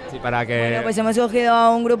porqué. Sí, para que... Bueno, pues hemos cogido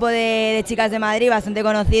a un grupo de chicas de Madrid bastante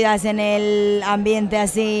conocidas en el ambiente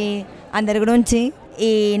así undergrungy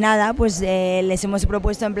y nada, pues les hemos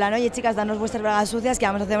propuesto en plan, oye chicas, danos vuestras bragas sucias que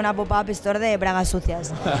vamos a hacer una pop-up store de bragas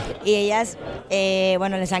sucias. Y ellas,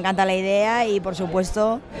 bueno, les encanta la idea y por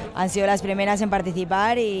supuesto han sido las primeras en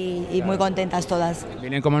participar y muy contentas todas.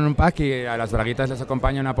 Vienen como en un pack y a las braguitas les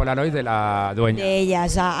acompaña una Polaroid de la dueña. De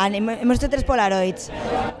ellas, o sea, hemos hecho 3 Polaroids,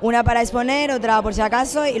 una para exponer, otra por si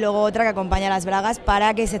acaso y luego otra que acompaña a las bragas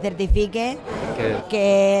para que se certifique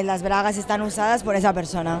que las bragas están usadas por esa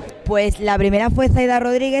persona. Pues la primera fue Zaida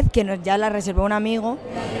Rodríguez, que ya la reservó un amigo,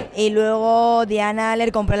 y luego Diana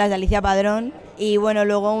Aller compró las de Alicia Padrón, y bueno,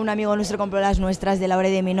 luego un amigo nuestro compró las nuestras de Laura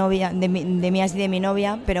y de mi novia, de mías y de mi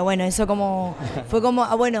novia, pero bueno, eso como fue como,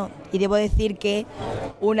 bueno, y debo decir que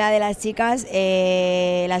una de las chicas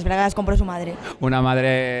las bragas las compró su madre. Una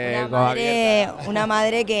madre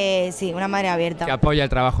que sí, una madre abierta. Que apoya el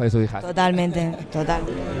trabajo de su hija. Totalmente, total.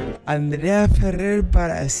 Andrea Ferrer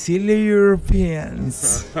para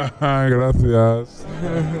Europeans². Gracias.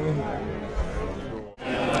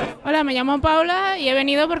 Hola, me llamo Paula y he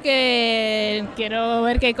venido porque quiero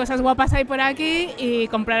ver qué cosas guapas hay por aquí y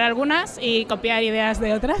comprar algunas y copiar ideas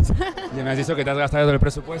de otras. Ya me has dicho que te has gastado todo el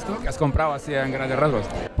presupuesto, que has comprado así en grandes rasgos.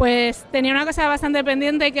 Pues tenía una cosa bastante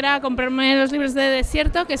pendiente que era comprarme los libros de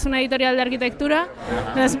Desierto, que es una editorial de arquitectura.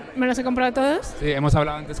 Entonces, me los he comprado todos. Sí, hemos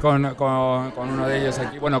hablado antes con uno de ellos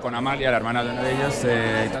aquí, bueno, con Amalia, la hermana de uno de ellos.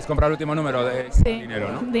 Te has comprado el último número de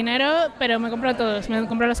dinero, ¿no? Dinero, pero me he comprado todos, me he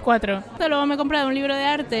comprado los 4. Luego me he comprado un libro de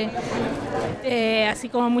arte así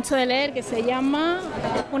como mucho de leer, que se llama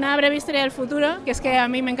Una breve historia del futuro, que es que a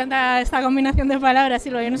mí me encanta esta combinación de palabras y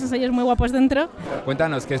luego hay unos ensayos muy guapos dentro.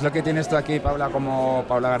 Cuéntanos, ¿qué es lo que tienes tú aquí, Paula, como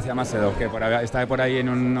Paula García Macedo, que está por ahí en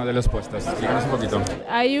uno de los puestos? Explícanos un poquito.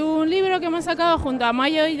 Hay un libro que hemos sacado junto a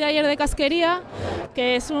Mayo y Taller de Casquería,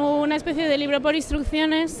 que es una especie de libro por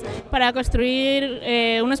instrucciones para construir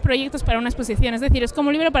unos proyectos para una exposición. Es decir, es como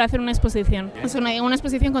un libro para hacer una exposición. Es una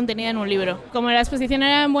exposición contenida en un libro. Como la exposición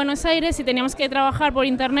era en Buenos Aires y teníamos que trabajar por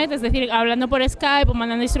internet, es decir, hablando por Skype o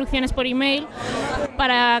mandando instrucciones por email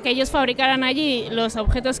para que ellos fabricaran allí los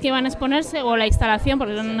objetos que iban a exponerse o la instalación,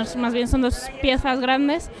 porque más bien son dos piezas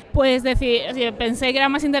grandes, pues pensé que era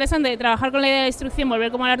más interesante trabajar con la idea de la instrucción,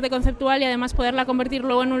 volver como al arte conceptual y además poderla convertir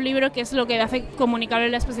luego en un libro, que es lo que hace comunicable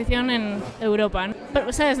la exposición en Europa, ¿no?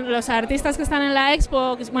 Pero, ¿sabes? Los artistas que están en la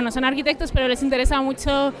expo, bueno, son arquitectos, pero les interesa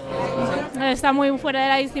mucho, está muy fuera de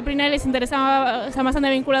la disciplina y les interesa, están bastante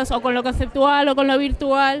vinculados o con lo conceptual o con lo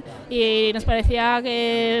virtual, y nos parecía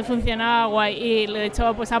que funcionaba guay y de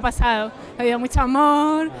hecho pues ha pasado, ha habido mucho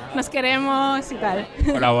amor, nos queremos y tal.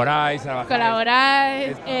 Colaboráis,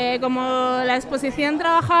 Colaboráis. Como la exposición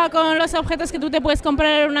trabaja con los objetos que tú te puedes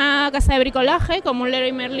comprar en una casa de bricolaje, como un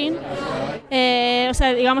Leroy Merlin, o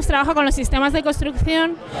sea, digamos, trabaja con los sistemas de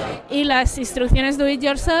construcción y las instrucciones do it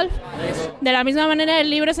yourself. De la misma manera, el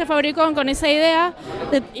libro se fabricó con esa idea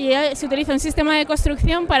y se utiliza un sistema de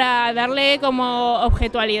construcción para darle como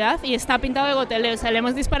objetualidad y está pintado de gotelé, o sea, le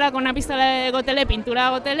hemos disparado con una pistola de gotelé, pintura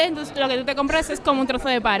de gotelé, entonces lo que tú te compras es como un trozo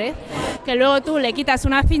de pared, que luego tú le quitas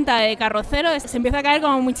una cinta de carrocero, se empieza a caer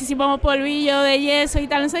como muchísimo polvillo de yeso y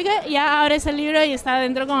tal, no sé qué, y ya abres el libro y está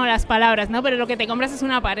dentro como las palabras, ¿no? Pero lo que te compras es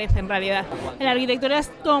una pared en realidad. En la arquitectura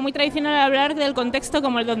es como muy tradicional hablar del contexto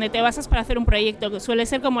como el donde te basas para hacer un proyecto, que suele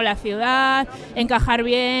ser como la ciudad, encajar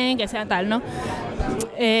bien, que sea tal, ¿no?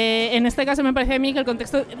 En este caso me parece a mí que el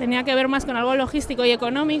contexto tenía que ver más con algo logístico y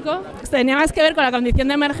económico, tenía más que ver con la condición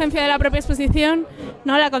de emergencia de la propia exposición,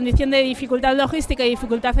 ¿no? La condición de dificultad logística y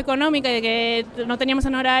dificultad económica, de que no teníamos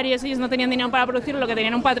honorarios, ellos no tenían dinero para producir, lo que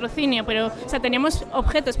tenían un patrocinio, pero, o sea, teníamos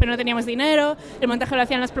objetos pero no teníamos dinero, el montaje lo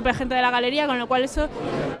hacían las propias gente de la galería, con lo cual eso,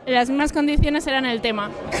 las mismas condiciones eran el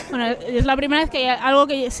tema. Bueno, es la primera vez que hay algo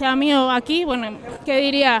que sea mío aquí, bueno, ¿qué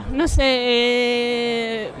diría? No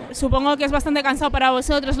sé, supongo que es bastante cansado para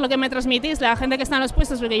vosotros lo que me transmitís, la gente que está en los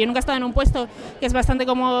puestos, porque yo nunca he estado en un puesto que es bastante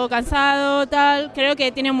como cansado, tal. Creo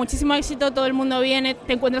que tiene muchísimo éxito, todo el mundo viene,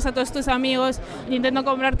 te encuentras a todos tus amigos, intento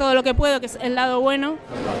comprar todo lo que puedo, que es el lado bueno.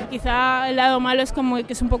 Quizá el lado malo es como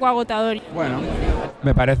que es un poco agotador. Bueno,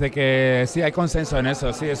 me parece que sí hay consenso en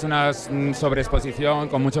eso, sí, es una sobreexposición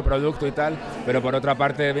con mucho producto y tal, pero por otra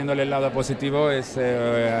parte, viéndole el lado positivo, ves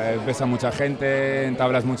a mucha gente,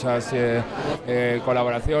 entablas muchas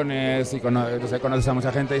colaboraciones y conoces a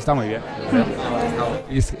mucha gente y está muy bien.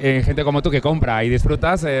 Y gente como tú que compra y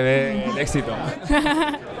disfrutas, ve el éxito.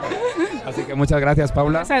 Así que muchas gracias,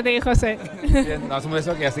 Paula. Gracias a ti, José. Bien, damos un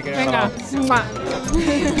beso que así que venga. Mua.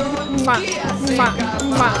 Mua. Mua.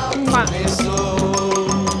 Mua. Mua.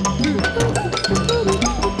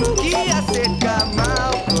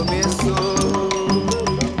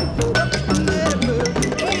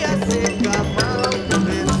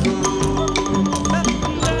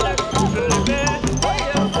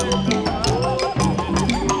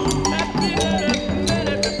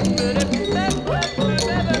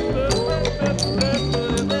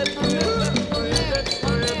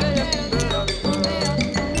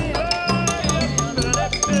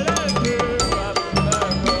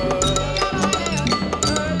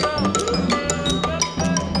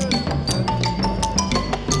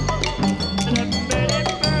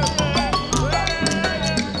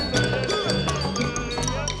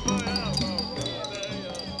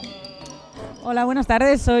 Hola, buenas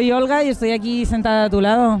tardes, soy Olga y estoy aquí sentada a tu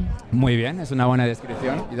lado. Muy bien, es una buena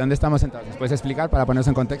descripción. ¿Y dónde estamos sentados? ¿Nos puedes explicar para ponernos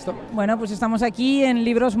en contexto? Bueno, pues estamos aquí en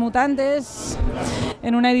Libros Mutantes,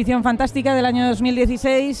 en una edición fantástica del año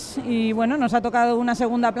 2016 y bueno, nos ha tocado una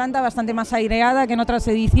segunda planta bastante más aireada que en otras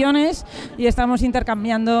ediciones y estamos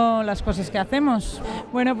intercambiando las cosas que hacemos.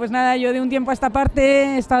 Bueno, pues nada, yo de un tiempo a esta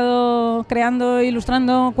parte he estado creando e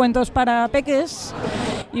ilustrando cuentos para peques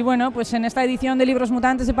y bueno, pues en esta edición de Libros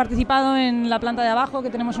Mutantes he participado en la planta de abajo, que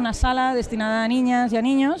tenemos una sala destinada a niñas y a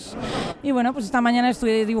niños. Y bueno, pues esta mañana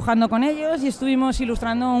estuve dibujando con ellos y estuvimos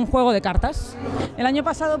ilustrando un juego de cartas. El año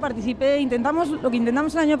pasado participé, lo que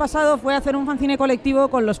intentamos el año pasado fue hacer un fanzine colectivo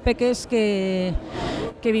con los peques que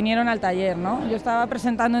que vinieron al taller, ¿no? Yo estaba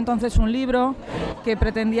presentando entonces un libro que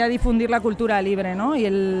pretendía difundir la cultura libre, ¿no? y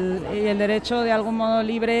el derecho de algún modo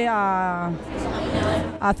libre a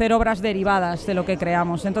hacer obras derivadas de lo que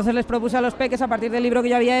creamos. Entonces les propuse a los peques, a partir del libro que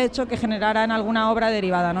yo había hecho, que generaran alguna obra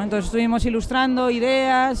derivada, ¿no? Entonces estuvimos ilustrando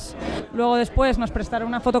ideas, luego después nos prestaron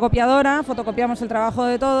una fotocopiadora, fotocopiamos el trabajo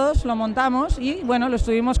de todos, lo montamos y bueno, lo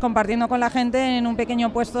estuvimos compartiendo con la gente en un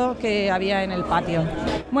pequeño puesto que había en el patio.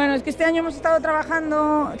 Bueno, es que este año hemos estado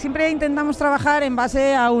trabajando, siempre intentamos trabajar en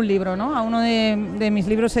base a un libro, ¿no? A uno de mis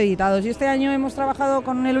libros editados, y este año hemos trabajado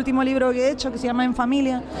con el último libro que he hecho, que se llama En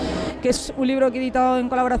Familia, que es un libro que he editado en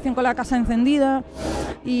colaboración con la Casa Encendida,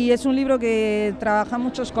 y es un libro que trabaja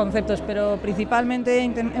muchos conceptos, pero principalmente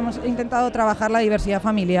hemos intentado trabajar la diversidad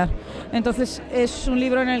familiar. Entonces es un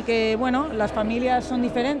libro en el que, bueno, las familias son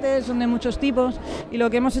diferentes, son de muchos tipos, y lo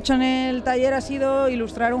que hemos hecho en el taller ha sido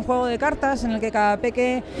ilustrar un juego de cartas en el que cada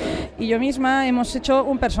peque y yo misma hemos hecho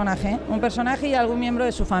un personaje y algún miembro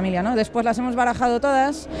de su familia, ¿no? Después las hemos barajado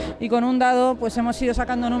todas y con un dado pues hemos ido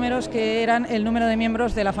sacando números que eran el número de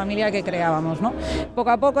miembros de la familia que creábamos, ¿no?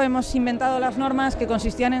 Poco a poco hemos inventado las normas que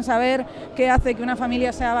consistían en saber qué hace que una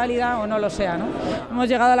familia sea válida o no lo sea, ¿no? Hemos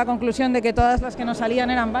llegado a la conclusión de que todas las que nos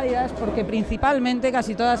salían eran válidas porque principalmente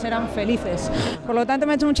casi todas eran felices. Por lo tanto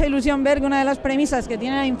me ha hecho mucha ilusión ver que una de las premisas que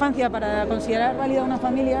tiene la infancia para considerar válida una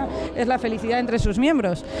familia es la felicidad entre sus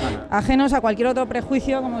miembros, ajenos a cualquier otro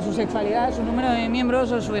prejuicio como su sexualidad, su número de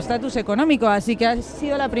miembros o su estatus económico. Así que ha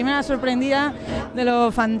sido la primera sorprendida de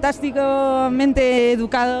lo fantásticamente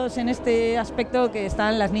educados en este aspecto que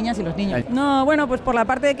están las niñas y los niños. No, bueno, pues por la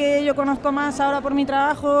parte que yo conozco más ahora por mi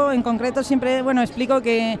trabajo, en concreto siempre, bueno, explico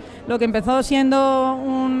que lo que empezó siendo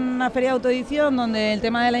una feria de autoedición donde el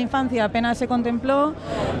tema de la infancia apenas se contempló,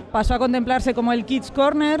 pasó a contemplarse como el Kids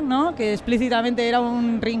Corner, ¿no? Que explícitamente era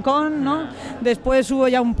un rincón, ¿no? Después hubo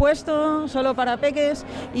ya un puesto solo para peques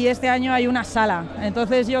y este año hay una sala.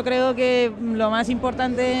 Entonces yo creo que lo más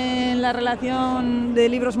importante en la relación de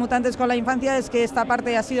Libros Mutantes con la infancia es que esta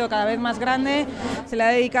parte ha sido cada vez más grande, se le ha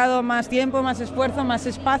dedicado más tiempo, más esfuerzo, más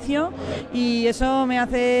espacio y eso me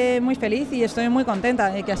hace muy feliz y estoy muy contenta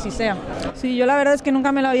de que así sea. Sí, yo la verdad es que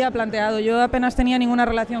nunca me lo había planteado, yo apenas tenía ninguna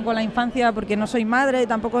relación con la infancia porque no soy madre,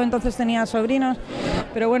 tampoco entonces tenía sobrinos,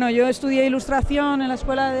 pero bueno, yo estudié ilustración en la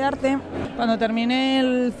Escuela de Arte. Cuando terminé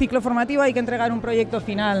el ciclo formativo hay que entregar un proyecto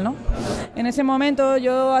final, ¿no? En ese momento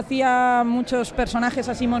yo hacía muchos personajes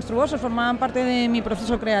así monstruosos, formaban parte de mi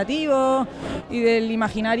proceso creativo y del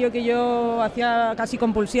imaginario que yo hacía casi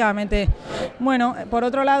compulsivamente. Bueno, por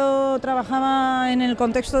otro lado trabajaba en el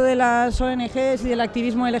contexto de las ONGs y del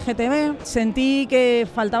activismo LGTB. Sentí que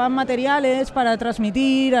faltaban materiales para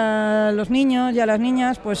transmitir a los niños y a las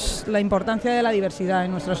niñas pues la importancia de la diversidad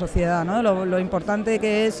en nuestra sociedad, ¿no? Lo importante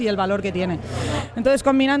que es y el valor que tiene. Entonces,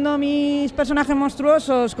 combinando mis personajes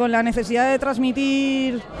monstruosos con la necesidad de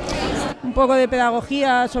transmitir un poco de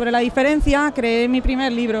pedagogía sobre la diferencia, creé mi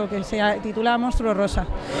primer libro que se titula Monstruo Rosa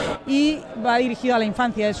y va dirigido a la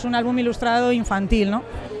infancia, es un álbum ilustrado infantil, ¿no?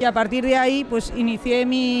 Y a partir de ahí pues inicié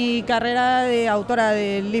mi carrera de autora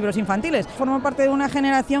de libros infantiles. Formo parte de una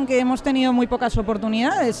generación que hemos tenido muy pocas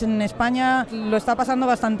oportunidades. En España lo está pasando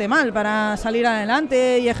bastante mal para salir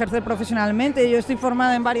adelante y ejercer profesionalmente. Yo estoy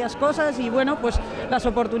formada en varias cosas y bueno, pues las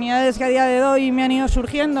oportunidades que a día de hoy me han ido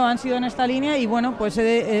surgiendo han sido en esta línea y bueno, pues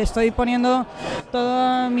estoy poniendo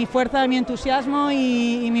toda mi fuerza, mi entusiasmo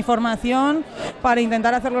y mi formación para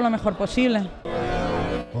intentar hacerlo lo mejor posible.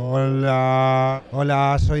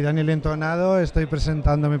 Hola, soy Daniel Entonado, estoy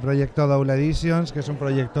presentando mi proyecto Double Editions, que es un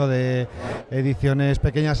proyecto de ediciones,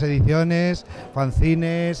 pequeñas ediciones,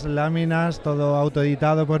 fanzines, láminas, todo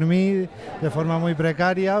autoeditado por mí, de forma muy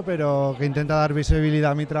precaria, pero que intenta dar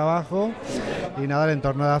visibilidad a mi trabajo. Y nada, el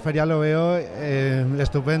entorno de la feria lo veo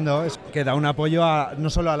estupendo, es que da un apoyo no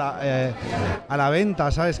solo a la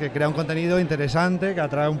venta, ¿sabes? Que crea un contenido interesante, que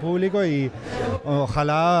atrae a un público y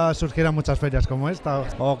ojalá surgieran muchas ferias como esta,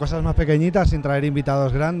 o cosas más pequeñitas sin traer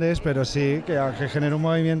invitados grandes, pero sí que genere un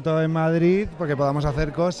movimiento en Madrid porque podamos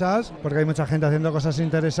hacer cosas, porque hay mucha gente haciendo cosas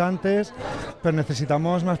interesantes, pero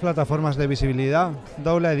necesitamos más plataformas de visibilidad.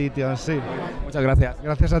 Double Edition, sí. Muchas gracias.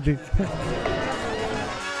 Gracias a ti.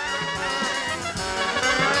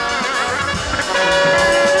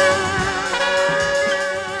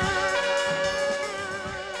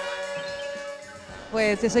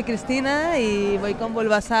 Pues yo soy Cristina y voy con Bolo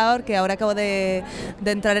Blas, que ahora acabo de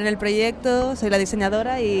entrar en el proyecto, soy la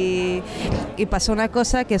diseñadora y pasó una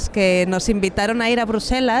cosa que es que nos invitaron a ir a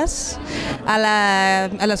Bruselas a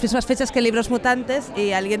las mismas fechas que Libros Mutantes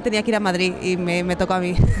y alguien tenía que ir a Madrid y me tocó a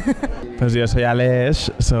mí. Pues yo soy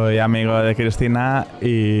Aleix, soy amigo de Cristina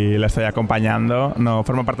y la estoy acompañando. No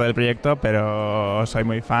formo parte del proyecto, pero soy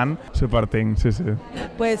muy fan. Supporting, sí.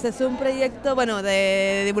 Pues es un proyecto, bueno,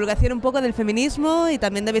 de divulgación un poco del feminismo y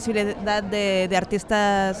también de visibilidad de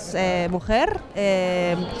artistas mujer,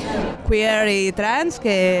 queer y trans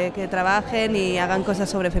que trabajen y hagan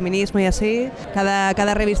cosas sobre feminismo y así.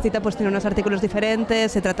 Cada revistita pues tiene unos artículos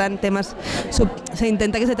diferentes, se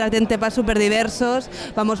intenta que se traten temas súper diversos,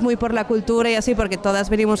 vamos muy por la cultura y así porque todas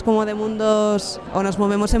venimos como de mundos o nos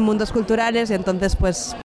movemos en mundos culturales y entonces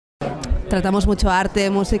pues tratamos mucho arte,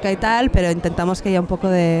 música y tal, pero intentamos que haya un poco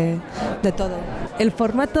de todo. El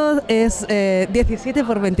formato es 17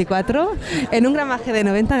 por 24 en un gramaje de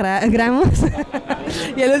 90 gramos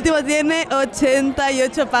y el último tiene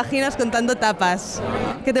 88 páginas contando tapas.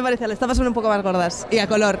 ¿Qué te parece? Las tapas son un poco más gordas y a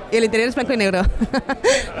color y el interior es blanco y negro.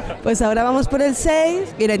 Pues ahora vamos por el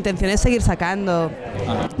 6 y la intención es seguir sacando.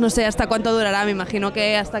 No sé hasta cuánto durará, me imagino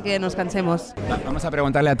que hasta que nos cansemos. Vamos a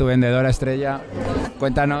preguntarle a tu vendedora estrella.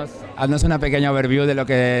 Cuéntanos, haznos una pequeña overview de lo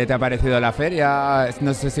que te ha parecido la feria.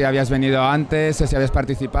 No sé si habías venido antes, si habías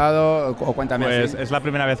participado, o cuéntame. Pues así. Es la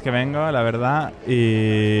primera vez que vengo, la verdad,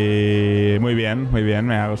 y muy bien,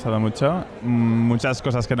 me ha gustado mucho. Muchas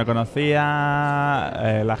cosas que no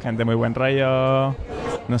conocía, la gente muy buen rollo,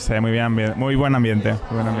 no sé, muy buen ambiente.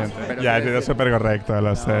 Ya, ha sido súper correcto,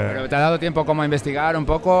 lo sé. ¿Pero te ha dado tiempo como a investigar un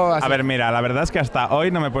poco? A ver, mira, la verdad es que hasta hoy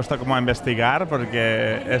no me he puesto como a investigar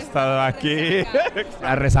porque he estado aquí...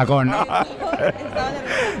 A resacón, ¿no?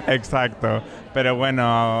 Exacto. Pero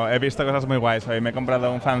bueno, he visto cosas muy guays. Hoy me he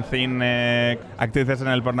comprado un fanzine, actrices en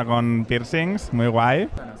el porno con piercings, muy guay.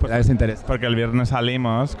 Porque el viernes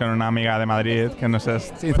salimos con una amiga de Madrid que nos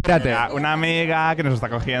una amiga que nos está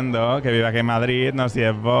cogiendo, que vive aquí en Madrid, nos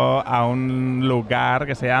llevó a un lugar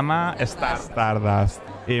que se llama Stardust.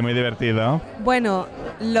 Y muy divertido. Bueno,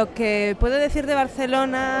 lo que puedo decir de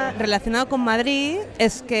Barcelona relacionado con Madrid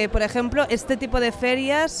es que, por ejemplo, este tipo de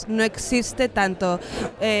ferias no existe tanto.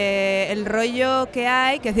 El rollo que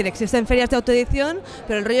hay, que es decir, existen ferias de autoedición,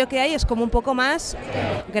 pero el rollo que hay es como un poco más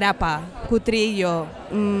grapa, cutrillo,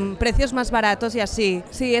 precios más baratos y así.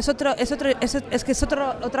 Sí, es otra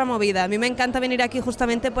movida. A mí me encanta venir aquí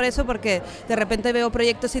justamente por eso, porque de repente veo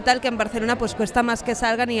proyectos y tal que en Barcelona pues cuesta más que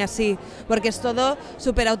salgan y así, porque es todo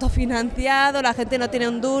súper autofinanciado, la gente no tiene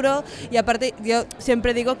un duro y aparte yo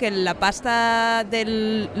siempre digo que la pasta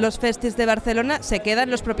de los festis de Barcelona se queda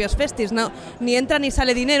en los propios festis, no, ni entra ni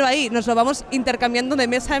sale dinero ahí, nos lo vamos intercambiando de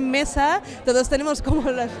mesa en mesa, todos tenemos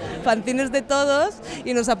como los fanzines de todos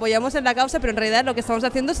y nos apoyamos en la causa, pero en realidad lo que estamos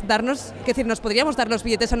haciendo es nos podríamos dar los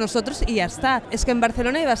billetes a nosotros y ya está. Es que en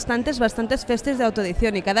Barcelona hay bastantes festis de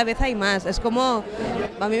autoedición y cada vez hay más, es como,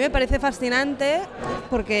 a mí me parece fascinante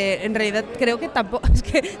porque en realidad creo que tampoco, es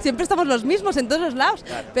que siempre estamos los mismos en todos los lados,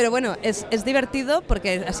 pero bueno, es divertido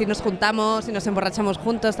porque así nos juntamos y nos emborrachamos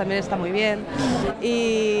juntos, también está muy bien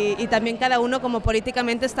y también cada uno como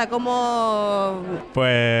políticamente está como...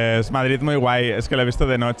 Pues Madrid muy guay, es que lo he visto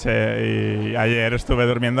de noche y ayer estuve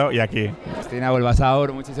durmiendo y aquí. Cristina, Bolo Blas,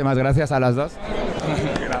 muchísimas gracias a las dos.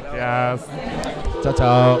 Gracias. Chao,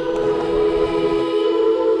 chao.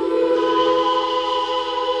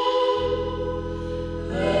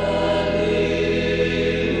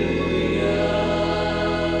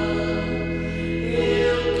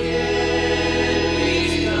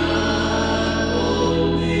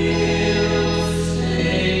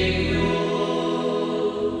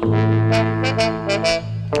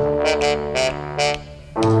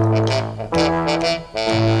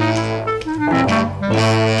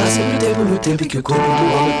 Tempo que o corpo do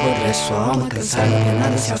homem apodrece, sua alma cansada,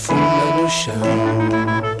 penada se afunda no chão.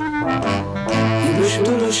 E o luxo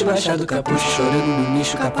do luxo, baixado o capucho, chorando no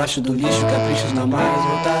nicho, capacho do lixo, caprichos não mais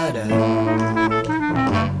voltarão.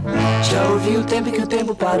 Já ouvi o tempo que o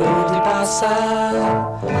tempo parou de passar,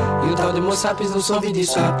 e o tal de moçapes não soube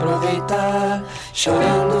disso aproveitar.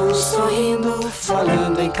 Chorando, sorrindo,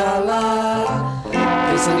 falando em calar,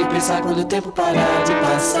 pensando em pensar quando o tempo parar de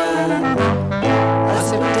passar. Há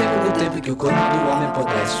sempre um tempo no tempo que o corpo do homem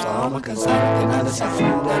apodrece, sua alma cansada, penada se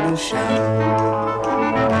afunda no chão.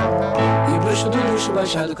 E o bruxo do luxo,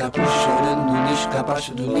 baixado o capucho, chorando no nicho,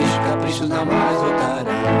 capacho do lixo, caprichos não mais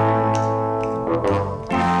voltarão.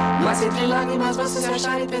 Mas entre lágrimas você se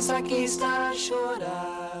achar e pensar que está a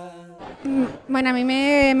chorar. Bueno, a mí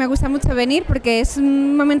me gusta mucho venir porque es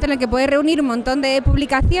un momento en el que puedes reunir un montón de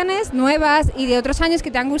publicaciones nuevas y de otros años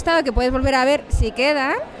que te han gustado, que puedes volver a ver si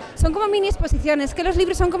quedan. Son como mini exposiciones, que los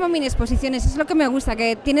libros son como mini exposiciones, es lo que me gusta,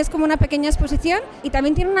 que tienes como una pequeña exposición y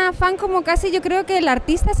también tiene un afán como casi, yo creo que el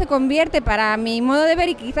artista se convierte, para mi modo de ver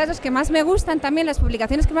y quizás los que más me gustan también, las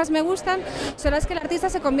publicaciones que más me gustan, son las que el artista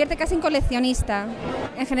se convierte casi en coleccionista.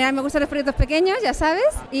 En general me gustan los proyectos pequeños, ya sabes,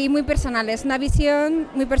 y muy personales, una visión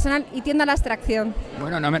muy personal y tiende a la abstracción.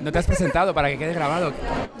 Bueno, no te has presentado para que quede grabado.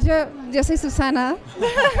 Yo soy Susana.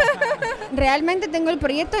 Realmente tengo el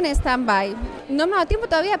proyecto en stand-by. No me ha dado tiempo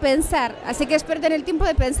todavía a pensar, así que espero tener el tiempo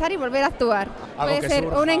de pensar y volver a actuar. Puede ser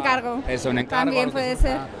un encargo. Eso, un encargo. También puede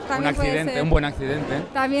ser. Un accidente, un buen accidente.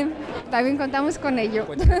 También contamos con ello.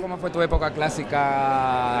 Cuéntame cómo fue tu época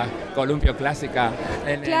clásica, columpio clásica,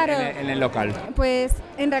 en el local. Pues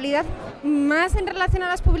en realidad, más en relación a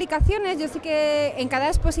las publicaciones, yo sí que en cada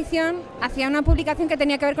exposición hacía una publicación que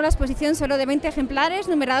tenía que ver con la exposición, solo de 20 ejemplares,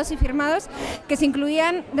 numerados y firmados, que se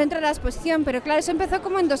incluían dentro de la exposición, pero claro, eso empezó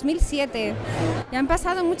como en 2007, ya han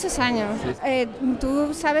pasado muchos años.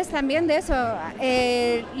 Tú sabes también de eso,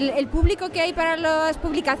 el público que hay para las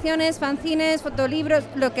publicaciones, fanzines, fotolibros,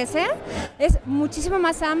 lo que sea, es muchísimo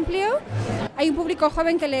más amplio. Hay un público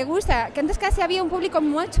joven que le gusta, que antes casi había un público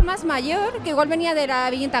mucho más mayor, que igual venía de la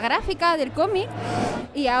viñeta gráfica, del cómic,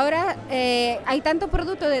 y ahora hay tanto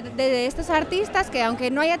producto de estos artistas que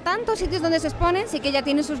aunque no haya tantos sitios donde se exponen, sí que ya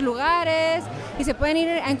tienen sus lugares y se pueden ir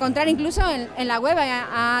a encontrar incluso en la web.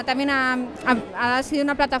 También ha sido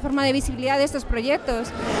una plataforma de visibilidad de estos proyectos.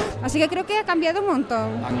 Así que creo que ha cambiado un montón.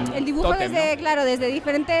 El dibujo desde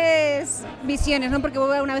diferentes visiones, ¿no? Porque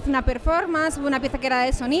hubo una vez una performance, hubo una pieza que era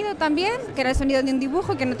de sonido también, que era el sonido de un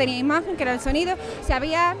dibujo, que no tenía imagen, que era el sonido. O sea,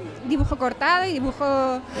 había dibujo cortado y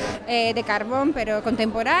dibujo de carbón, pero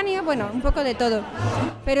contemporáneo, bueno, un poco de todo.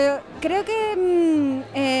 Pero creo que,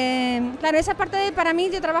 claro, esa parte para mí,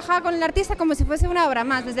 yo trabajaba con el artista como si fuese una obra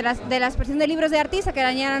más, desde la expresión de libros de artista, que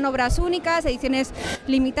eran obras únicas, ediciones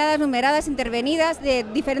limitadas, numeradas, intervenidas, de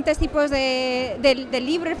diferentes tipos de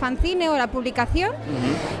libro, el fanzine o la publicación.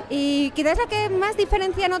 Y quizás la que más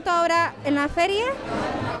diferencia noto ahora en la feria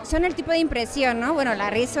son el tipo de impresión, ¿no? Bueno, la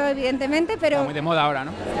riso, evidentemente, pero... Está muy de moda ahora,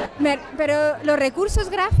 ¿no? Pero los recursos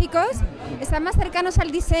gráficos están más cercanos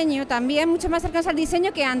al diseño también, mucho más cercanos al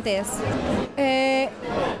diseño que antes.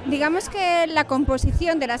 Digamos que la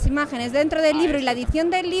composición de las imágenes dentro del libro y la edición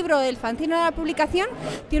del libro, del fanzine o de la publicación,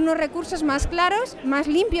 tiene unos recursos más claros, más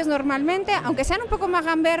limpios normalmente, aunque sean un poco más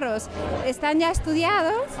gamberros, están ya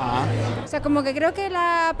estudiados. O sea, como que creo que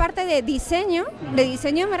la parte de diseño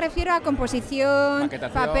me refiero a composición,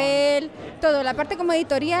 papel, todo, la parte como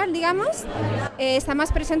editorial, digamos, está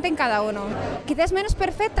más presente en cada uno. Quizás menos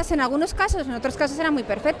perfectas en algunos casos, en otros casos eran muy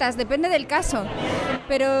perfectas, depende del caso.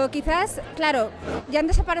 Pero quizás, claro, ya han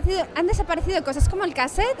desaparecido cosas como el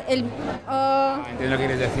cassette, Entiendo lo que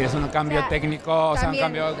quieres decir, es un cambio técnico, un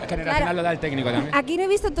cambio generacional, claro, lo da el técnico también. Aquí no he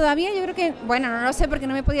visto todavía, yo creo que, bueno, no lo sé porque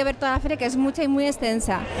no me he podido ver toda la feria, que es mucha y muy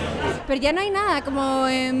extensa. Pero ya no hay nada como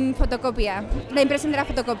en fotocopia, la impresión de la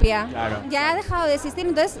fotocopia. Claro. Ya ha dejado de existir,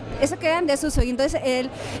 entonces eso queda en desuso. Y entonces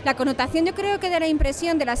la connotación, yo creo que de la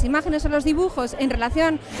impresión de las imágenes o los dibujos en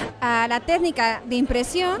relación a la técnica de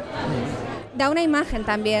impresión, da una imagen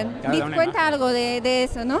también. Claro, Cuenta algo de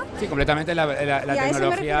eso, ¿no? Sí, completamente la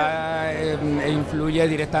tecnología influye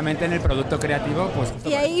directamente en el producto creativo. Pues,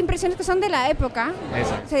 y hay impresiones que son de la época.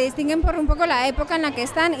 Eso. Se distinguen por un poco la época en la que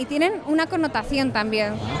están y tienen una connotación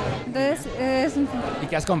también. Entonces, ¿Y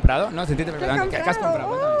qué has comprado? No, ¿qué has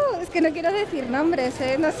comprado? Es que no quiero decir nombres,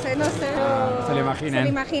 no sé. Se lo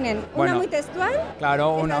imaginen. Bueno, una muy textual.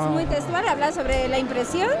 Claro, una muy textual, habla sobre la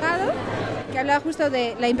impresión, que habla justo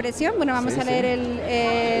de la impresión. Bueno, vamos a leer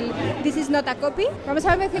el This is not a copy. Vamos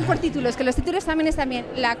a ver por títulos, que los títulos también están bien.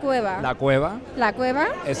 La cueva. La cueva.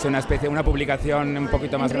 Es una publicación un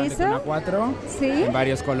poquito más grande que una 4, en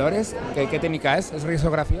varios colores. ¿Qué técnica es? ¿Es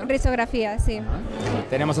risografía? Risografía, sí.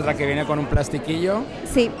 Tenemos otra que viene con un plastiquillo.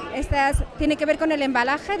 Sí, esta tiene que ver con el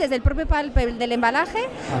embalaje, desde el propio papel del embalaje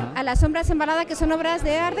a las sombras embaladas, que son obras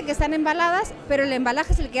de arte que están embaladas, pero el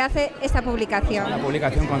embalaje es el que hace esta publicación. Una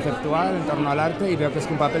publicación conceptual en torno al arte, y veo que es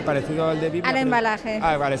un papel parecido al de Biblia. Al embalaje.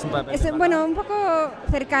 Vale, es un papel. Bueno, un poco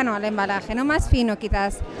cercano al embalaje, no más fino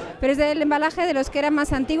quizás, pero es del embalaje de los que eran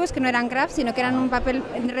más antiguos, que no eran craft, sino que eran un papel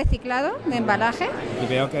reciclado de embalaje. Y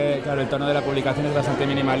veo que, claro, el tono de la publicación es bastante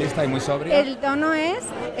minimalista y muy sobrio. El tono es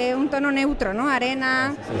un tono neutro, ¿no?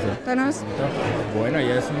 Arena, tonos... Bueno, y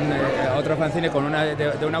es otro fanzine con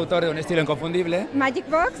de un autor de un estilo inconfundible. Magic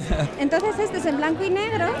Box. Entonces este es en blanco y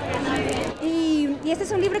negro y Y este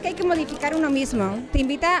es un libro que hay que modificar uno mismo. Te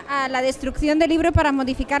invita a la destrucción del libro para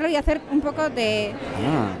modificarlo y hacer un poco de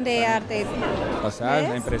arte. O sea,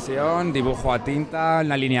 la impresión, dibujo a tinta,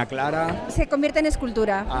 una línea clara. Se convierte en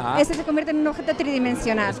escultura. Ajá. Este se convierte en un objeto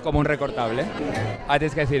tridimensional. Es como un recortable.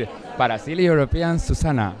 Tienes que decir, para Silly Europeans,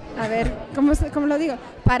 Susana. A ver, ¿cómo lo digo?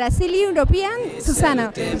 Para Silly European,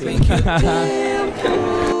 Susana.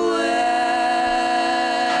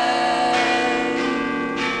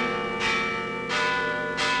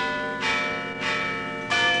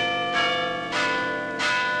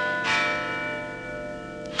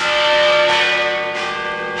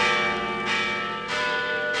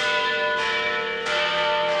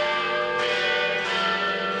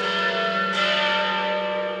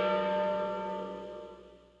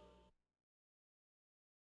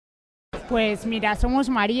 Pues mira, somos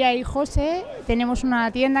María y José, tenemos una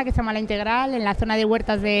tienda que se llama La Integral en la zona de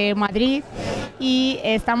Huertas de Madrid y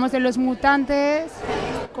estamos en Los Mutantes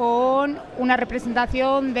con una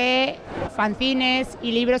representación de fanzines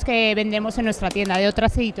y libros que vendemos en nuestra tienda, de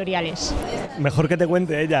otras editoriales. Mejor que te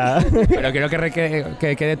cuente ella. Pero quiero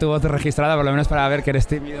que quede tu voz registrada, por lo menos para ver que eres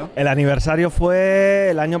tímido. El aniversario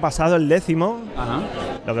fue el año pasado, el 10º. Ajá.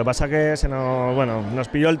 Lo que pasa que nos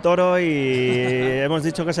pilló el toro y hemos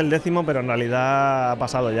dicho que es el 10º, pero en realidad ha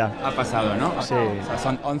pasado ya. Ha pasado, ¿no? Sí. O sea,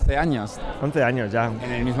 son 11 años. 11 años ya.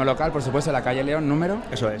 En el mismo local, por supuesto, en la calle León, ¿número?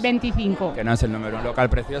 Eso es. 25. Que no es el número, un local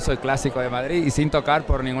precioso y clásico de Madrid y sin tocar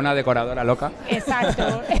por ninguna decoradora loca.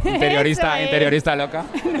 Exacto. Interiorista loca.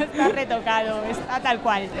 No está retocado, está tal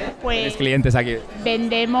cual. Pues Tienes clientes aquí.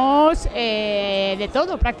 vendemos de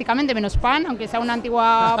todo prácticamente, menos pan, aunque sea una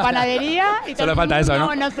antigua panadería. Y Solo falta eso,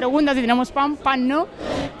 ¿no? Nos pregunta si tenemos pan no,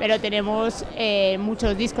 pero tenemos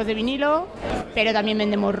muchos discos de vinilo, pero también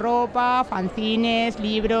vendemos ropa, fanzines,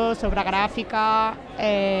 libros, obra gráfica,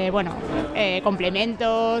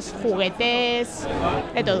 complementos, juguetes,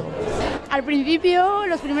 de todo. Al principio,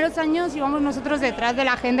 los primeros años íbamos nosotros detrás de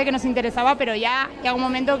la gente que nos interesaba, pero ya llega un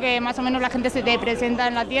momento que más o menos la gente se te presenta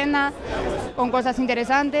en la tienda con cosas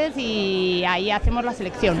interesantes y ahí hacemos la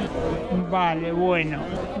selección. Vale, bueno.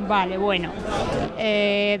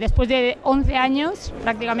 Después de 11 años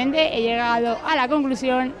prácticamente he llegado a la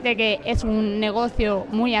conclusión de que es un negocio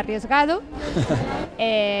muy arriesgado,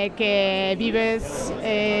 que vives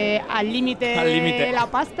al límite de la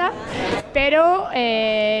pasta, pero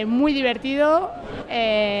muy divertido,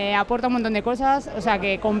 aporta un montón de cosas, o sea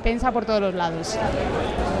que compensa por todos los lados.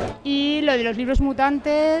 Y lo de los libros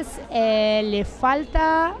mutantes le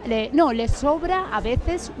sobra a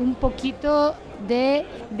veces un poquito de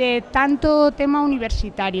tanto tema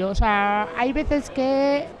universitario. O sea, hay veces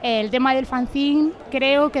que el tema del fanzine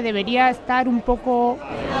creo que debería estar un poco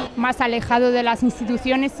más alejado de las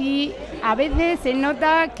instituciones y a veces se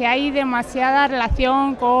nota que hay demasiada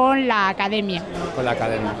relación con la academia. Con la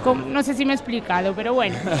academia. No sé si me he explicado, pero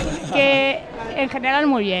bueno, que en general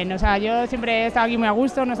muy bien. O sea, yo siempre he estado aquí muy a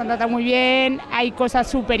gusto, nos han tratado muy bien, hay cosas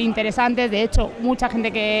súper interesantes. De hecho, mucha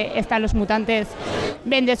gente que está en Los Mutantes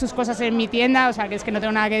vende sus cosas en mi tienda, o sea, que es que no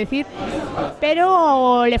tengo nada que decir.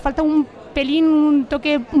 Pero le falta un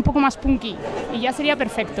toque un poco más punky y ya sería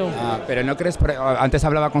perfecto. Pero no crees, antes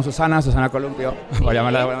hablaba con Susana Columpio, por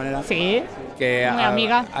llamarla de alguna manera. Sí. Que muy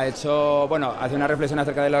amiga. Ha hecho, hace una reflexión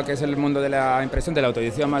acerca de lo que es el mundo de la impresión, de la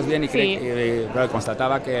autoedición más bien, y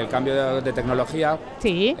constataba que el cambio de tecnología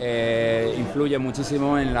influye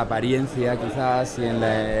muchísimo en la apariencia quizás y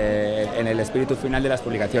en el espíritu final de las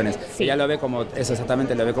publicaciones. Sí. Ella lo ve como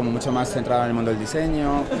mucho más centrado en el mundo del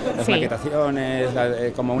diseño, las maquetaciones,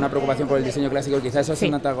 como una preocupación por el diseño clásico. Quizás eso es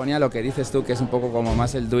una antagonía a lo que dices tú, que es un poco como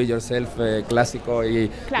más el do it yourself clásico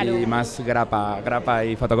y más grapa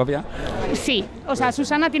y fotocopia. Sí, o sea,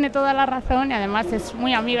 Susana tiene toda la razón y además es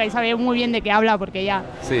muy amiga y sabe muy bien de qué habla porque ella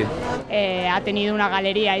ha tenido una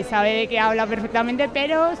galería y sabe de qué habla perfectamente,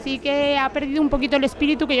 pero sí que ha perdido un poquito el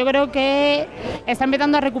espíritu, que yo creo que está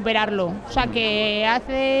empezando a recuperarlo. O sea, que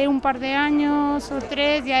hace un par de años o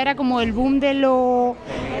 3 ya era como el boom del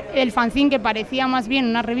fanzine, que parecía más bien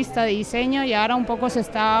una revista de diseño, y ahora un poco se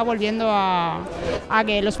está volviendo a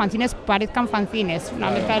que los fanzines parezcan fanzines,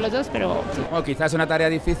 una mezcla de los dos, pero... quizás una tarea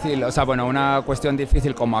difícil, una cuestión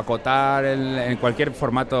difícil como acotar en cualquier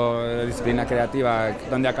formato de disciplina creativa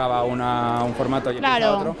donde acaba un formato y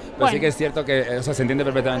empieza otro, pero sí que es cierto que se entiende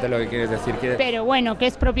perfectamente lo que quieres decir. Pero bueno, que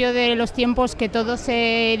es propio de los tiempos, que todo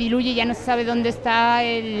se diluye, ya no se sabe dónde está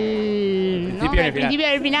el principio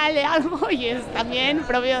y el final de algo, y es también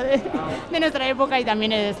propio de nuestra época y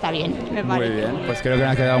también está bien, me parece. Muy bien, pues creo que me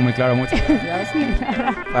ha quedado muy claro. Muchas gracias.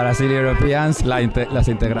 Para Silly Europeans, las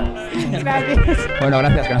integrales. Gracias. Bueno,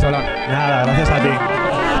 gracias, que nos hablamos. Nada, gracias a ti.